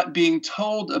 not being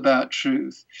told about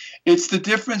truth. It's the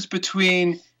difference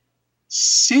between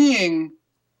seeing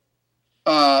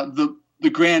the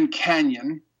Grand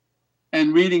Canyon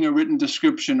and reading a written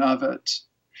description of it.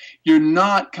 You're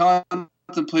not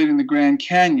contemplating the Grand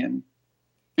Canyon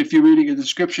if you're reading a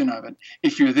description of it.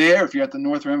 If you're there, if you're at the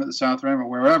North Rim or the South Rim or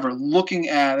wherever, looking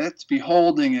at it,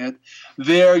 beholding it,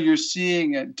 there you're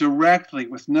seeing it directly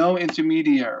with no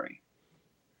intermediary.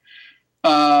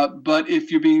 But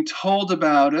if you're being told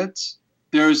about it,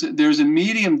 there's a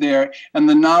medium there, and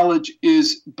the knowledge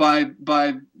is by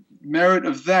merit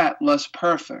of that less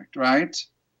perfect, right?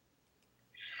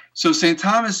 So St.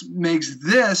 Thomas makes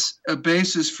this a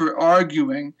basis for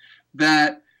arguing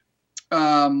that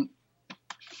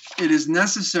it is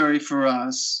necessary for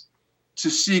us to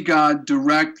see God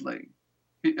directly.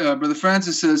 Brother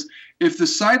Francis says, if the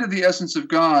sight of the essence of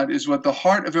God is what the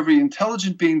heart of every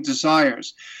intelligent being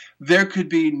desires, there could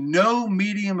be no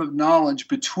medium of knowledge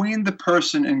between the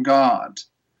person and God.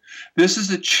 This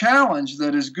is a challenge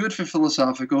that is good for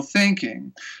philosophical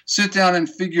thinking. Sit down and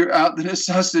figure out the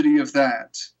necessity of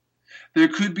that. There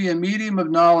could be a medium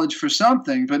of knowledge for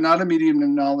something, but not a medium of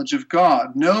knowledge of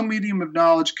God. No medium of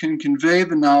knowledge can convey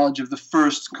the knowledge of the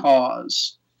first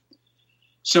cause.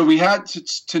 So we had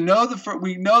to know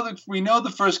we know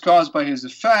the first cause by his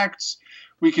effects.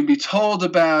 We can be told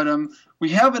about him. We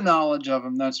have a knowledge of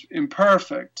him that's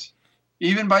imperfect.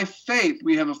 Even by faith,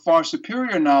 we have a far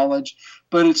superior knowledge,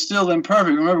 but it's still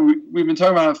imperfect. Remember, we've been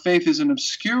talking about how faith is an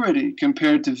obscurity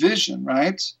compared to vision,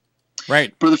 right?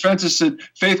 Right. Brother Francis said,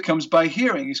 faith comes by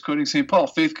hearing. He's quoting St. Paul.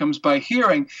 Faith comes by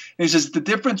hearing. And he says the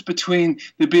difference between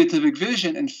the beatific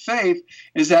vision and faith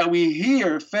is that we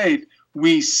hear faith.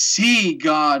 We see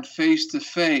God face to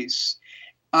face.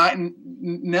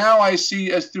 Now I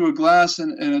see as through a glass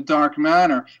in a dark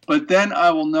manner, but then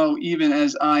I will know even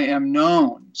as I am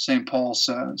known, St. Paul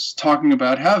says, talking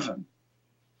about heaven.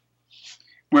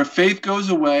 Where faith goes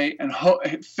away and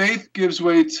faith gives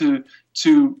way to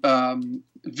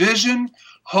vision,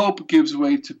 hope gives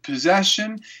way to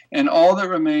possession, and all that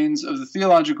remains of the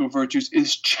theological virtues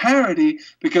is charity,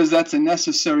 because that's a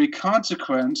necessary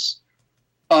consequence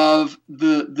of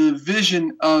the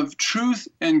vision of truth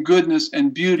and goodness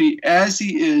and beauty as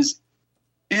he is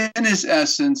in his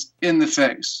essence in the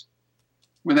face,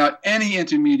 without any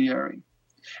intermediary.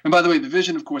 And by the way, the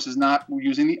vision, of course, is not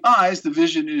using the eyes. The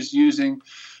vision is using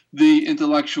the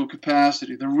intellectual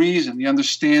capacity, the reason, the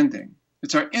understanding.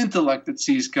 It's our intellect that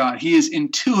sees God. He is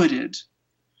intuited.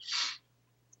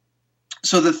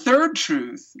 So the third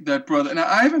truth that brother, now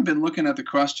I haven't been looking at the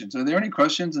questions. Are there any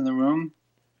questions in the room?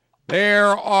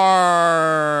 There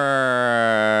are,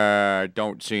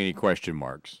 don't see any question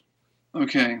marks.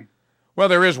 Okay. Well,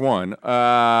 there is one.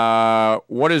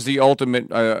 What is the ultimate,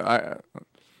 from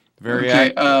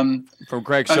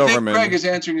Craig Silverman. I think Craig is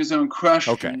answering his own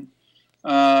question. Okay.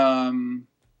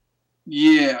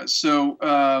 Yeah, so,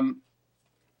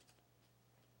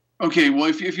 okay, well,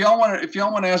 if y'all want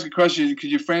to ask a question, could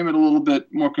you frame it a little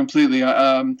bit more completely?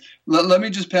 Let me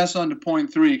just pass on to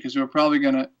point 3, because we're probably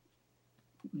going to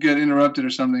get interrupted or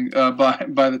something by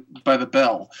the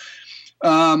bell.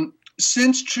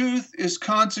 Since truth is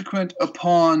consequent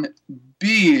upon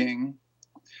being,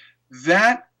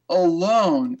 that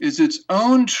alone is its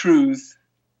own truth,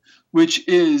 which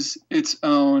is its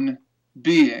own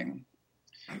being.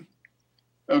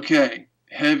 Okay,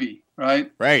 heavy,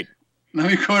 right? Right. Let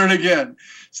me quote it again.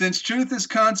 Since truth is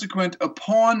consequent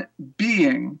upon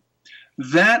being,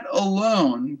 that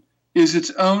alone is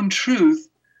its own truth,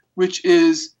 which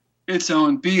is its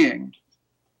own being.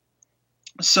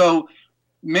 So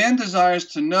man desires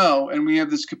to know, and we have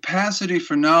this capacity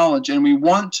for knowledge, and we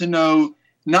want to know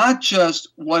not just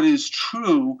what is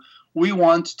true, we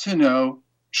want to know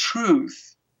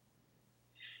truth.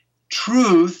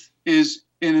 Truth is,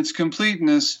 in its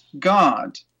completeness,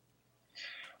 God.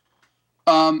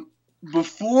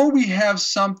 Before we have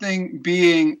something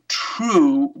being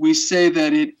true, we say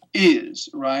that it is,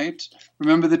 right?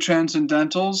 Remember the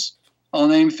transcendentals? I'll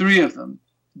name 3 of them.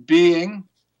 being,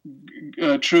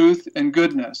 truth, and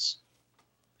goodness.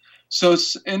 So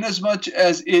inasmuch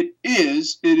as it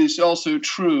is also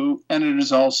true, and it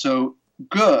is also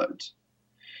good.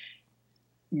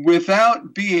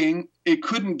 Without being, it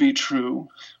couldn't be true,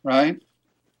 right?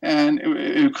 And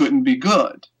it couldn't be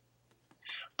good.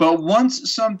 But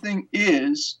once something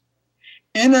is,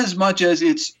 inasmuch as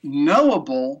it's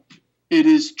knowable, it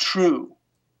is true.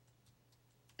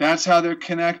 That's how they're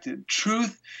connected.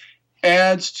 Truth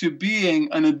adds to being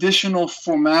an additional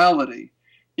formality.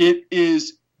 It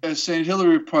is, as St.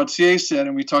 Hilary of Poitiers said,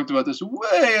 and we talked about this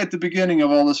way at the beginning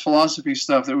of all this philosophy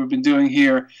stuff that we've been doing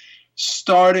here,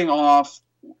 starting off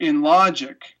in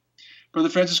logic. Brother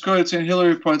Francis quoted St.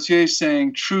 Hilary of Poitiers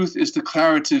saying, truth is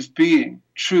declarative being.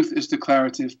 Truth is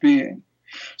declarative being.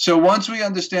 So once we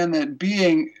understand that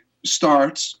being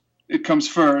starts, it comes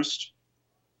first,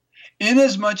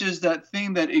 inasmuch as that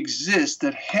thing that exists,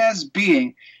 that has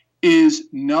being, is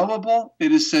knowable,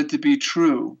 it is said to be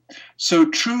true. So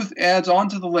truth adds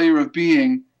onto the layer of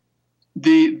being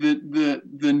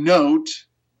the note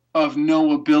of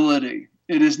knowability.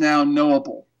 It is now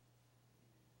knowable.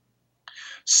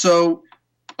 So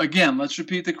again, let's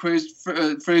repeat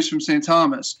the phrase from St.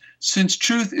 Thomas. Since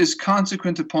truth is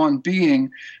consequent upon being,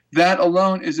 that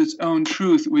alone is its own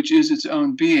truth, which is its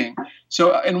own being.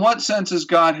 So in what sense is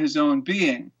God his own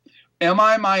being? Am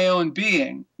I my own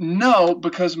being? No,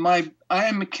 because I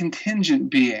am a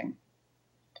contingent being.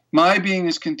 My being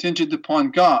is contingent upon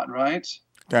God, right?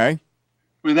 Okay.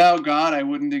 Without God, I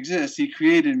wouldn't exist. He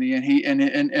created me, and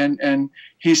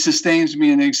he sustains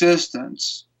me in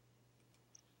existence.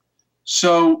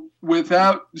 So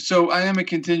I am a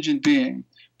contingent being,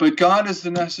 but God is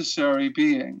the necessary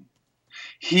being.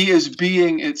 He is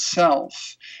being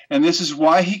itself. And this is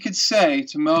why he could say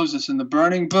to Moses in the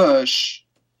burning bush,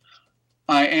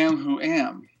 I am who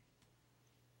am.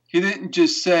 He didn't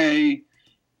just say,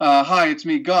 hi, it's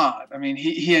me, God. I mean,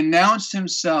 he announced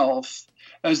himself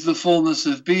as the fullness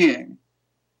of being.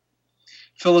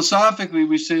 Philosophically,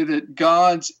 we say that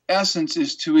God's essence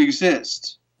is to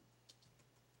exist,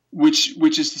 which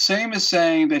is the same as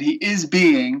saying that he is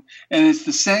being, and it's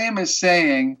the same as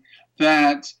saying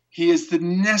that he is the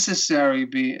necessary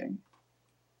being.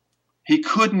 He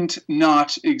couldn't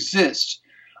not exist.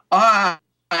 I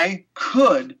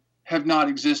could have not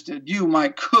existed. You,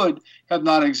 Mike, could have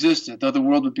not existed, though the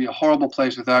world would be a horrible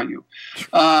place without you.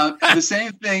 The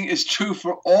same thing is true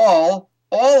for all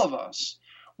of us.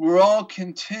 We're all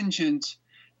contingent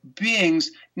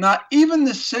beings. Not even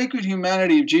the sacred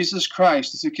humanity of Jesus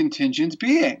Christ is a contingent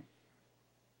being.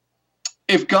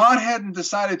 If God hadn't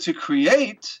decided to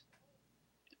create,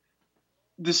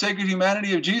 the sacred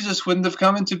humanity of Jesus wouldn't have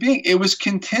come into being. It was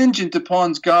contingent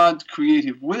upon God's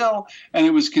creative will, and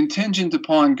it was contingent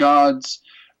upon God's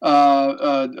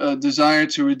desire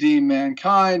to redeem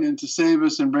mankind and to save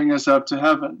us and bring us up to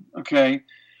heaven. Okay,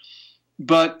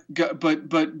 but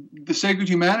the sacred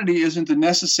humanity isn't the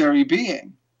necessary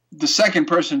being. The second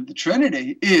person of the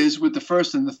Trinity is, with the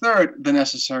first and the third, the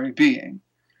necessary being.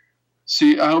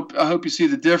 See, I hope you see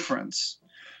the difference.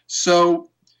 So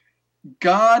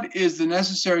God is the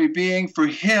necessary being for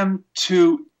him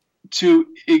to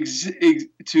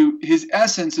his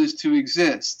essence is to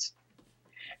exist.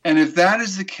 And if that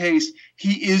is the case,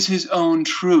 he is his own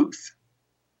truth.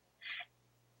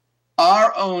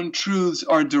 Our own truths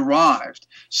are derived.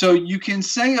 So you can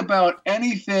say about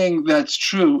anything that's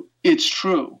true, it's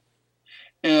true.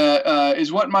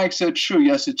 Is what Mike said true?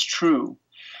 Yes, it's true.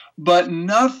 But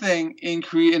nothing in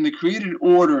the created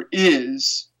order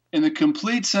is, in the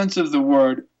complete sense of the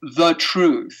word, the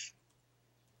truth.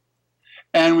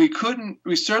 And we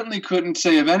certainly couldn't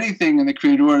say of anything in the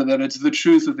created order that it's the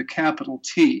truth with a capital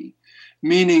T,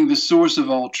 meaning the source of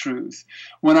all truth.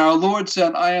 When our Lord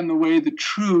said, I am the way, the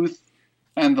truth,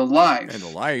 and the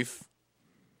life.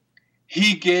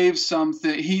 He gave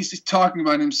something. He's talking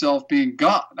about himself being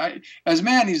God. As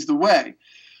man, he's the way,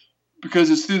 because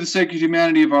it's through the sacred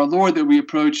humanity of our Lord that we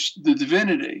approach the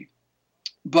divinity.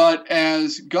 But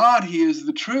as God, he is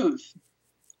the truth.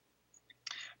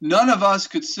 None of us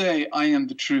could say, I am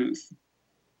the truth.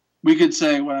 We could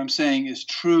say what I'm saying is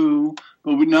true,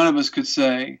 but none of us could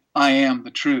say, I am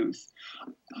the truth.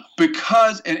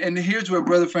 Because, and here's where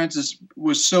Brother Francis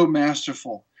was so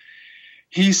masterful.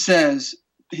 He says,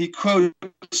 he quotes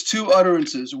two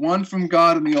utterances, one from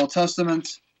God in the Old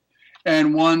Testament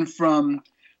and one from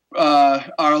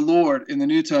our Lord in the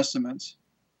New Testament.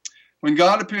 When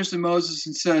God appears to Moses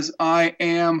and says, I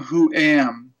am who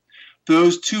am,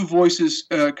 those two voices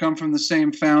come from the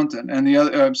same fountain. And the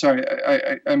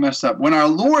other, I messed up. When our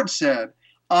Lord said,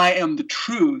 I am the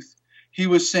truth, he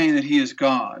was saying that he is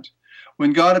God.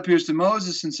 When God appears to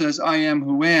Moses and says, I am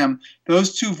who am,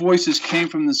 those two voices came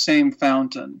from the same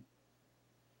fountain.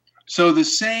 So the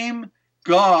same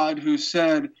God who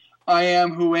said, I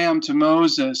am who am to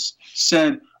Moses,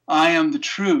 said, I am the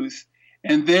truth.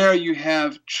 And there you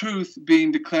have truth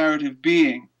being declarative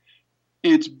being.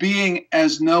 It's being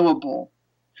as knowable.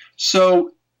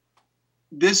 So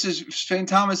St.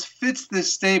 Thomas fits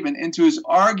this statement into his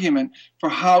argument for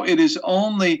how it is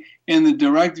only in the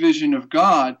direct vision of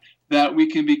God that we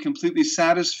can be completely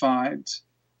satisfied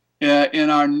in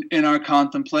our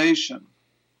contemplation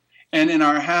and in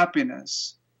our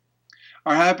happiness.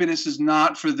 Our happiness is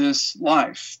not for this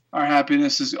life. Our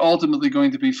happiness is ultimately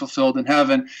going to be fulfilled in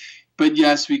heaven. But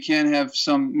yes, we can have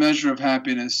some measure of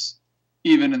happiness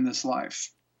even in this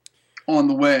life on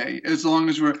the way, as long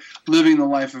as we're living the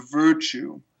life of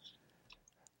virtue.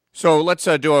 So let's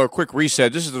do a quick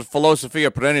reset. This is the Philosophia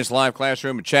Perennis live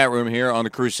classroom and chat room here on the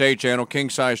Crusade Channel,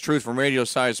 king-size truth from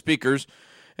radio-sized speakers.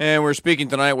 And we're speaking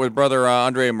tonight with Brother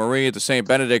André Marie at the St.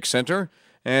 Benedict Center.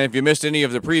 And if you missed any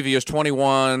of the previous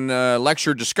 21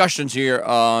 lecture discussions here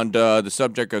on the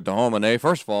subject of the Homine,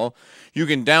 first of all, you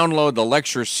can download the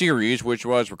lecture series, which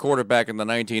was recorded back in the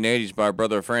 1980s by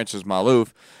Brother Francis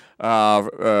Maluf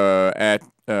at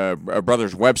a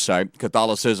brother's website,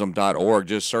 Catholicism.org.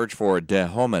 Just search for De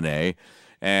Homine.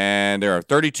 And there are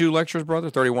 32 lectures, brother?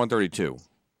 31, 32?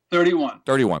 31.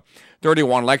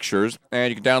 31 lectures, and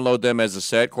you can download them as a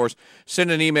set. Of course,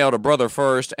 send an email to Brother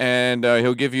first, and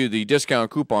he'll give you the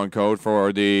discount coupon code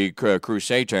for the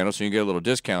Crusade Channel, so you can get a little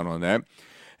discount on that.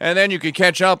 And then you can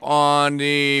catch up on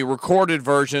the recorded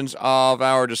versions of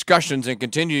our discussions and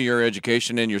continue your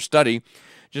education and your study.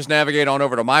 Just navigate on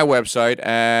over to my website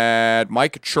at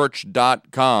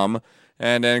mikechurch.com,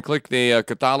 and then click the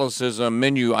Catholicism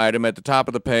menu item at the top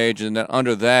of the page, and then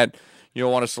under that, you'll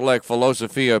want to select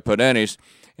Philosophia Perennis.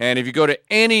 And if you go to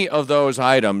any of those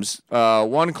items,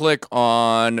 one click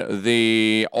on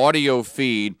the audio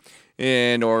feed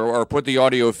or put the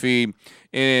audio feed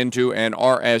into an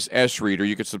RSS reader.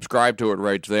 You can subscribe to it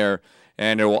right there,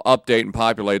 and it will update and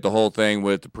populate the whole thing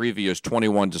with the previous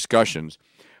 21 discussions.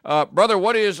 Brother,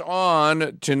 what is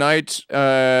on tonight's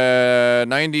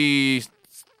 92nd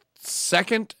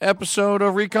episode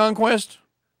of Reconquest?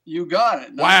 You got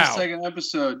it. Wow. 92nd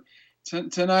episode.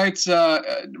 Tonight's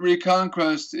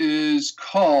Reconquest is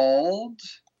called.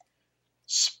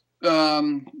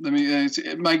 My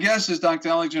guess is Dr.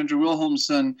 Alexander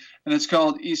Wilhelmsen, and it's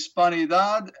called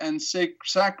Hispanidad and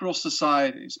Sacral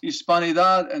Societies.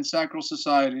 Hispanidad and Sacral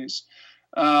Societies.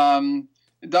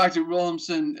 Dr.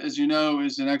 Wilhelmsen, as you know,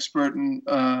 is an expert in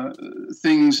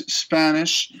things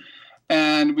Spanish.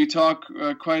 And we talk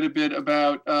quite a bit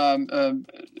about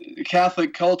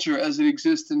Catholic culture as it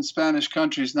exists in Spanish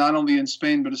countries, not only in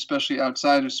Spain, but especially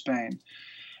outside of Spain.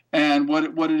 And what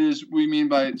it is we mean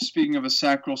by speaking of a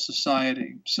sacral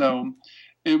society. So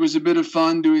it was a bit of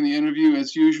fun doing the interview.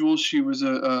 As usual, she was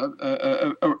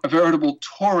a veritable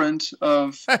torrent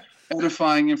of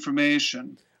edifying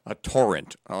information. A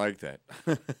torrent. I like that.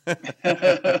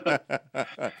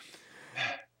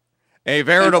 A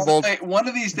veritable. One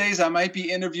of these days, I might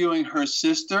be interviewing her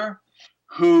sister,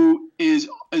 who is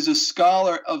a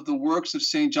scholar of the works of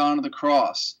St. John of the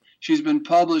Cross. She's been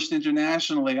published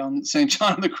internationally on St.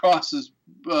 John of the Cross's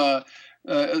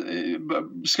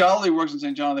scholarly works on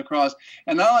St. John of the Cross.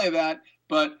 And not only that,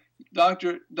 but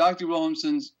Dr.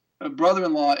 Wilhelmsen's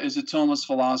brother-in-law is a Thomist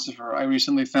philosopher, I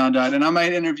recently found out, and I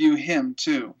might interview him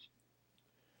too.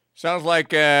 Sounds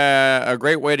like a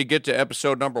great way to get to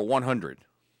episode number 100.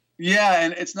 Yeah,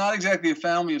 and it's not exactly a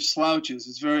family of slouches.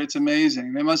 It's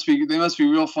amazing. They must be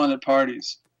real fun at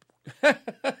parties.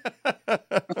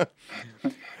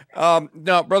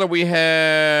 No, brother, we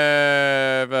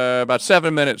have about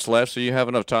 7 minutes left, so you have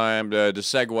enough time to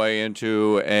segue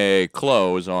into a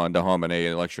close on De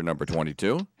Homine lecture number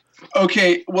 22.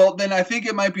 Okay, well, then I think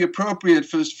it might be appropriate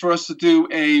for us to do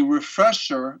a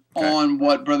refresher on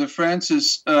what Brother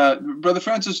Francis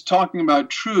talking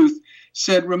about truth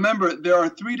said. Remember, there are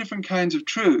three different kinds of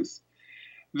truth.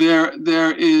 There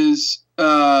is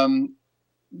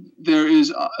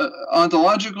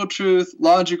ontological truth,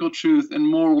 logical truth, and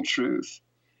moral truth.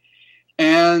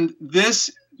 And this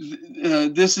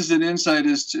is an insight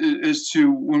as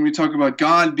to when we talk about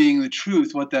God being the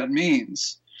truth, what that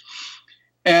means.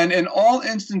 And in all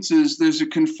instances, there's a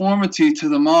conformity to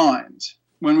the mind.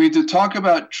 When we talk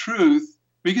about truth,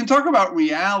 we can talk about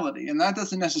reality, and that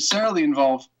doesn't necessarily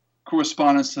involve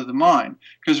correspondence to the mind,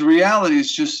 because reality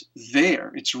is just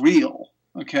there. It's real.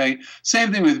 Okay.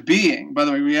 Same thing with being. By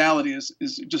the way, reality is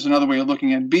just another way of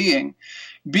looking at being.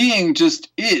 Being just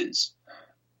is,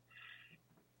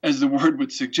 as the word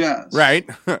would suggest. Right.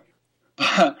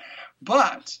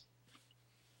 But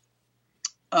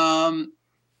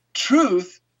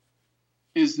truth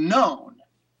is known.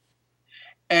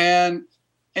 And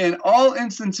in all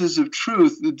instances of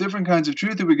truth, the different kinds of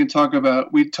truth that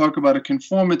we talk about a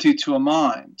conformity to a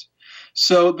mind.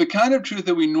 So the kind of truth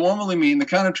that we normally mean, the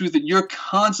kind of truth that you're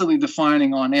constantly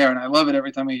defining on air, and I love it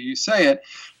every time I hear you say it,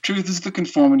 truth is the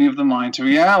conformity of the mind to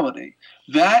reality.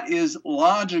 That is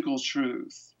logical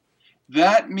truth.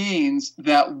 That means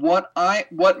that what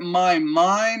my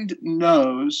mind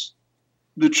knows,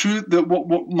 the truth, that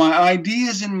what my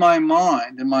ideas in my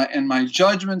mind and my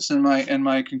judgments and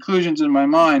my conclusions in my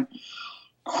mind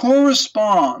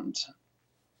correspond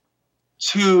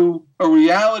to a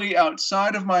reality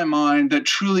outside of my mind that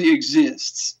truly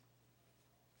exists.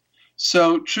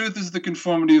 So truth is the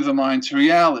conformity of the mind to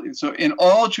reality. So in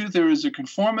all truth, there is a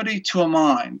conformity to a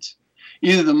mind.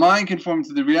 Either the mind conforms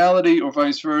to the reality or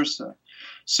vice versa.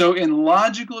 So in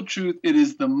logical truth, it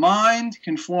is the mind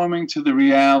conforming to the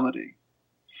reality.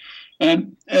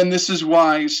 And this is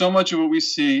why so much of what we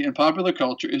see in popular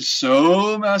culture is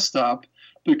so messed up,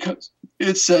 because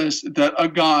it says that a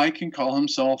guy can call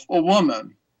himself a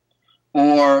woman,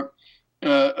 or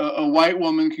a white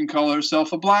woman can call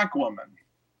herself a black woman,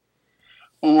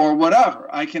 or whatever.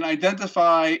 I can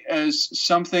identify as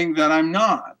something that I'm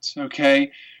not,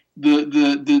 okay?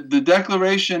 The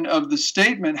declaration of the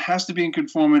statement has to be in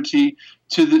conformity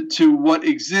to what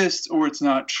exists, or it's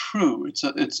not true.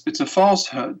 It's a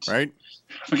falsehood. Right.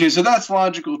 Okay, so that's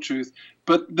logical truth.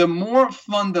 But the more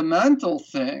fundamental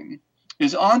thing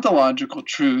is ontological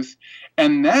truth,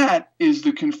 and that is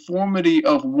the conformity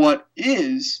of what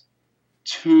is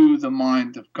to the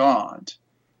mind of God.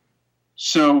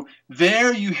 So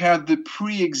there you have the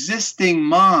pre-existing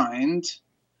mind,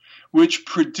 which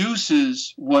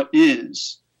produces what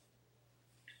is.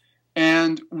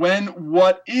 And when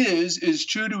what is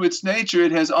true to its nature,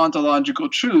 it has ontological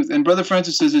truth. And Brother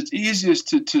Francis says it's easiest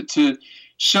to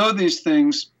show these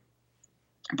things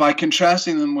by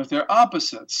contrasting them with their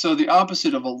opposites. So the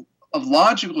opposite of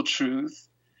logical truth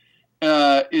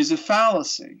is a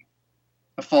fallacy,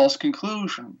 a false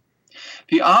conclusion.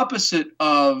 The opposite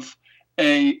of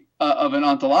an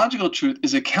ontological truth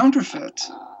is a counterfeit,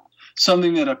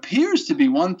 something that appears to be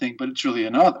one thing, but it's really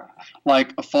another,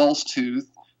 like a false tooth,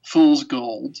 fool's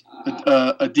gold,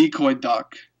 a decoy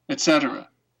duck, etc.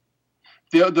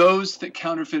 Those that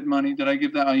counterfeit money, did I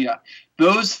give that? Oh, yeah.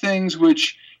 Those things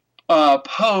which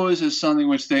pose as something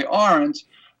which they aren't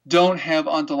don't have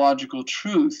ontological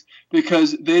truth,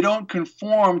 because they don't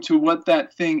conform to what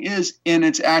that thing is in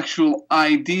its actual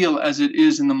ideal as it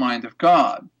is in the mind of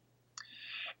God.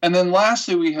 And then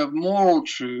lastly, we have moral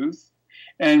truth.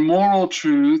 And moral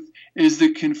truth is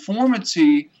the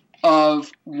conformity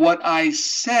of what I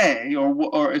say,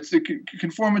 or it's the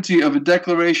conformity of a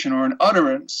declaration or an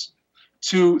utterance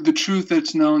to the truth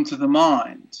that's known to the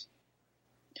mind.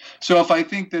 So if I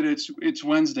think that it's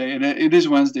Wednesday, it is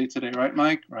Wednesday today, right,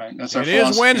 Mike? Right. That's our philosophy.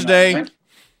 It is Wednesday. Night,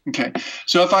 right? Okay.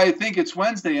 So if I think it's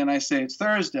Wednesday and I say it's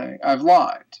Thursday, I've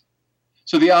lied.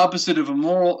 So the opposite of a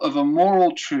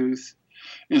moral truth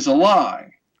is a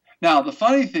lie. Now, the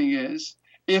funny thing is,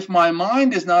 if my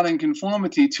mind is not in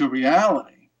conformity to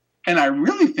reality, and I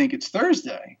really think it's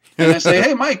Thursday, and I say,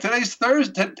 hey, Mike, today's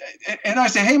Thursday, and I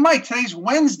say, hey, Mike, today's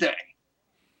Wednesday,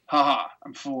 haha,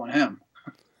 I'm fooling him.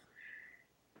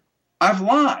 I've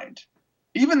lied,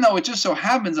 even though it just so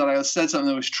happens that I said something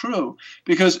that was true,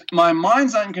 because my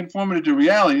mind's not in conformity to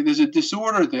reality. There's a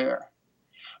disorder there.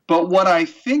 But what I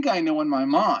think I know in my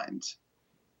mind,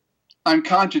 I'm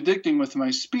contradicting with my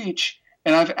speech,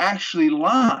 and I've actually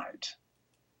lied.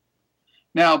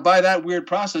 Now, by that weird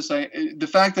process, the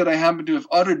fact that I happen to have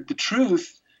uttered the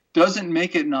truth doesn't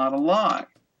make it not a lie.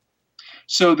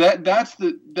 So that's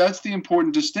the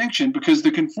important distinction, because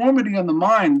the conformity on the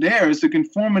mind there is the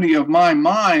conformity of my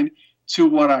mind to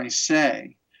what I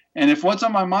say. And if what's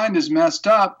on my mind is messed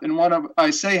up and what I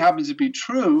say happens to be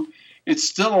true, it's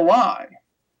still a lie.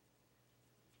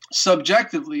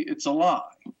 Subjectively, it's a lie.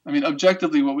 I mean,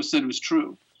 objectively, what was said was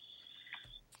true.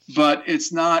 But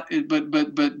it's not. But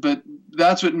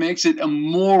that's what makes it a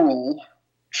moral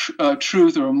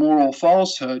truth or a moral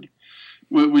falsehood,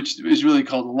 which is really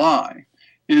called a lie,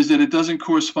 is that it doesn't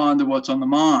correspond to what's on the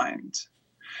mind.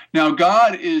 Now,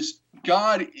 God is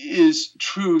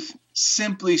truth.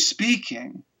 Simply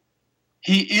speaking,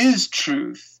 He is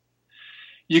truth.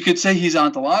 You could say He's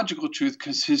ontological truth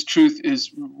because His truth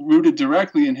is rooted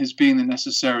directly in His being the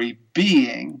necessary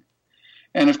being.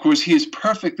 And of course, He is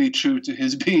perfectly true to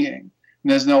His being.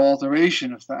 And there's no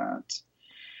alteration of that.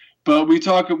 But when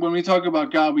we talk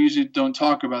about God, we usually don't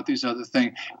talk about these other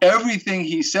things. Everything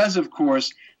He says, of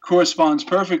course, corresponds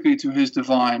perfectly to his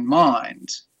divine mind.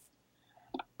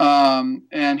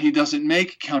 And he doesn't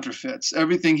make counterfeits.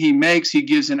 Everything he makes, he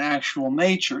gives an actual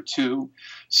nature to,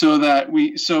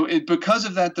 because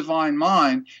of that divine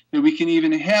mind, that we can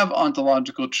even have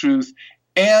ontological truth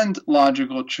and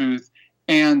logical truth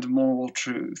and moral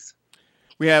truth.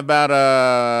 We have about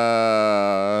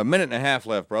a minute and a half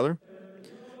left, brother.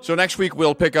 So next week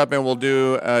we'll pick up and we'll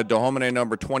do De Homine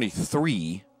number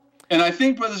 23. And I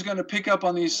think Brother's going to pick up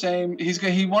on these same.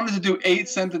 He wanted to do 8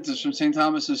 sentences from St.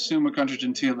 Thomas's Summa Contra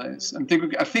Gentiles. I think we're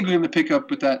going to pick up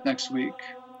with that next week.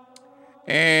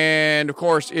 And of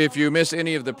course, if you miss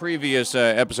any of the previous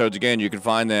episodes, again, you can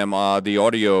find them the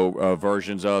audio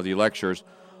versions of the lectures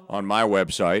on my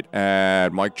website at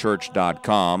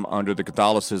mikechurch.com under the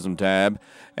Catholicism tab,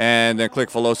 and then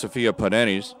click Philosophia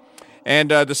Perennis.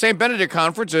 And the St. Benedict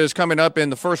Conference is coming up in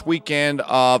the first weekend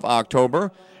of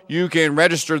October. You can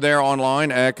register there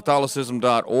online at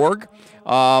Catholicism.org.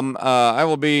 I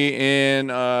will be in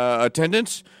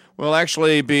attendance. We'll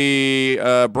actually be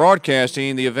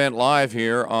broadcasting the event live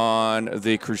here on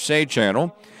the CRUSADE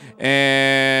Channel.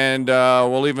 And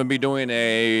we'll even be doing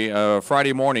a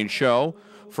Friday morning show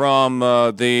from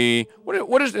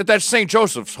what is it? That's St.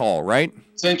 Joseph's Hall, right?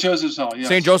 St. Joseph's Hall, yes.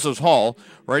 St. Joseph's Hall,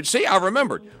 right? See, I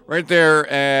remembered. Right there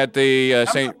at the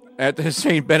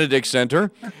St. Benedict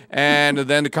Center, and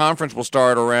then the conference will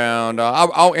start around.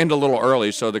 I'll end a little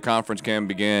early so the conference can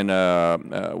begin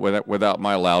without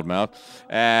my loud mouth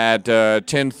at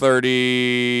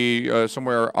 10:30,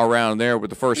 somewhere around there with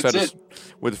the first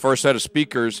set of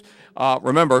speakers.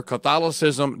 Remember,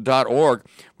 Catholicism.org,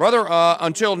 brother.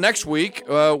 Until next week,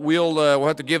 we'll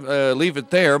have to leave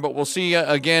it there, but we'll see you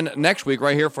again next week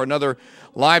right here for another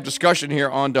live discussion here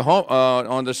on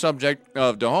the subject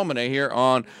of De Homine here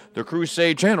on the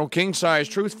CRUSADE Channel, King Size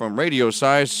Truth from Radio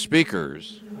Size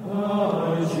Speakers.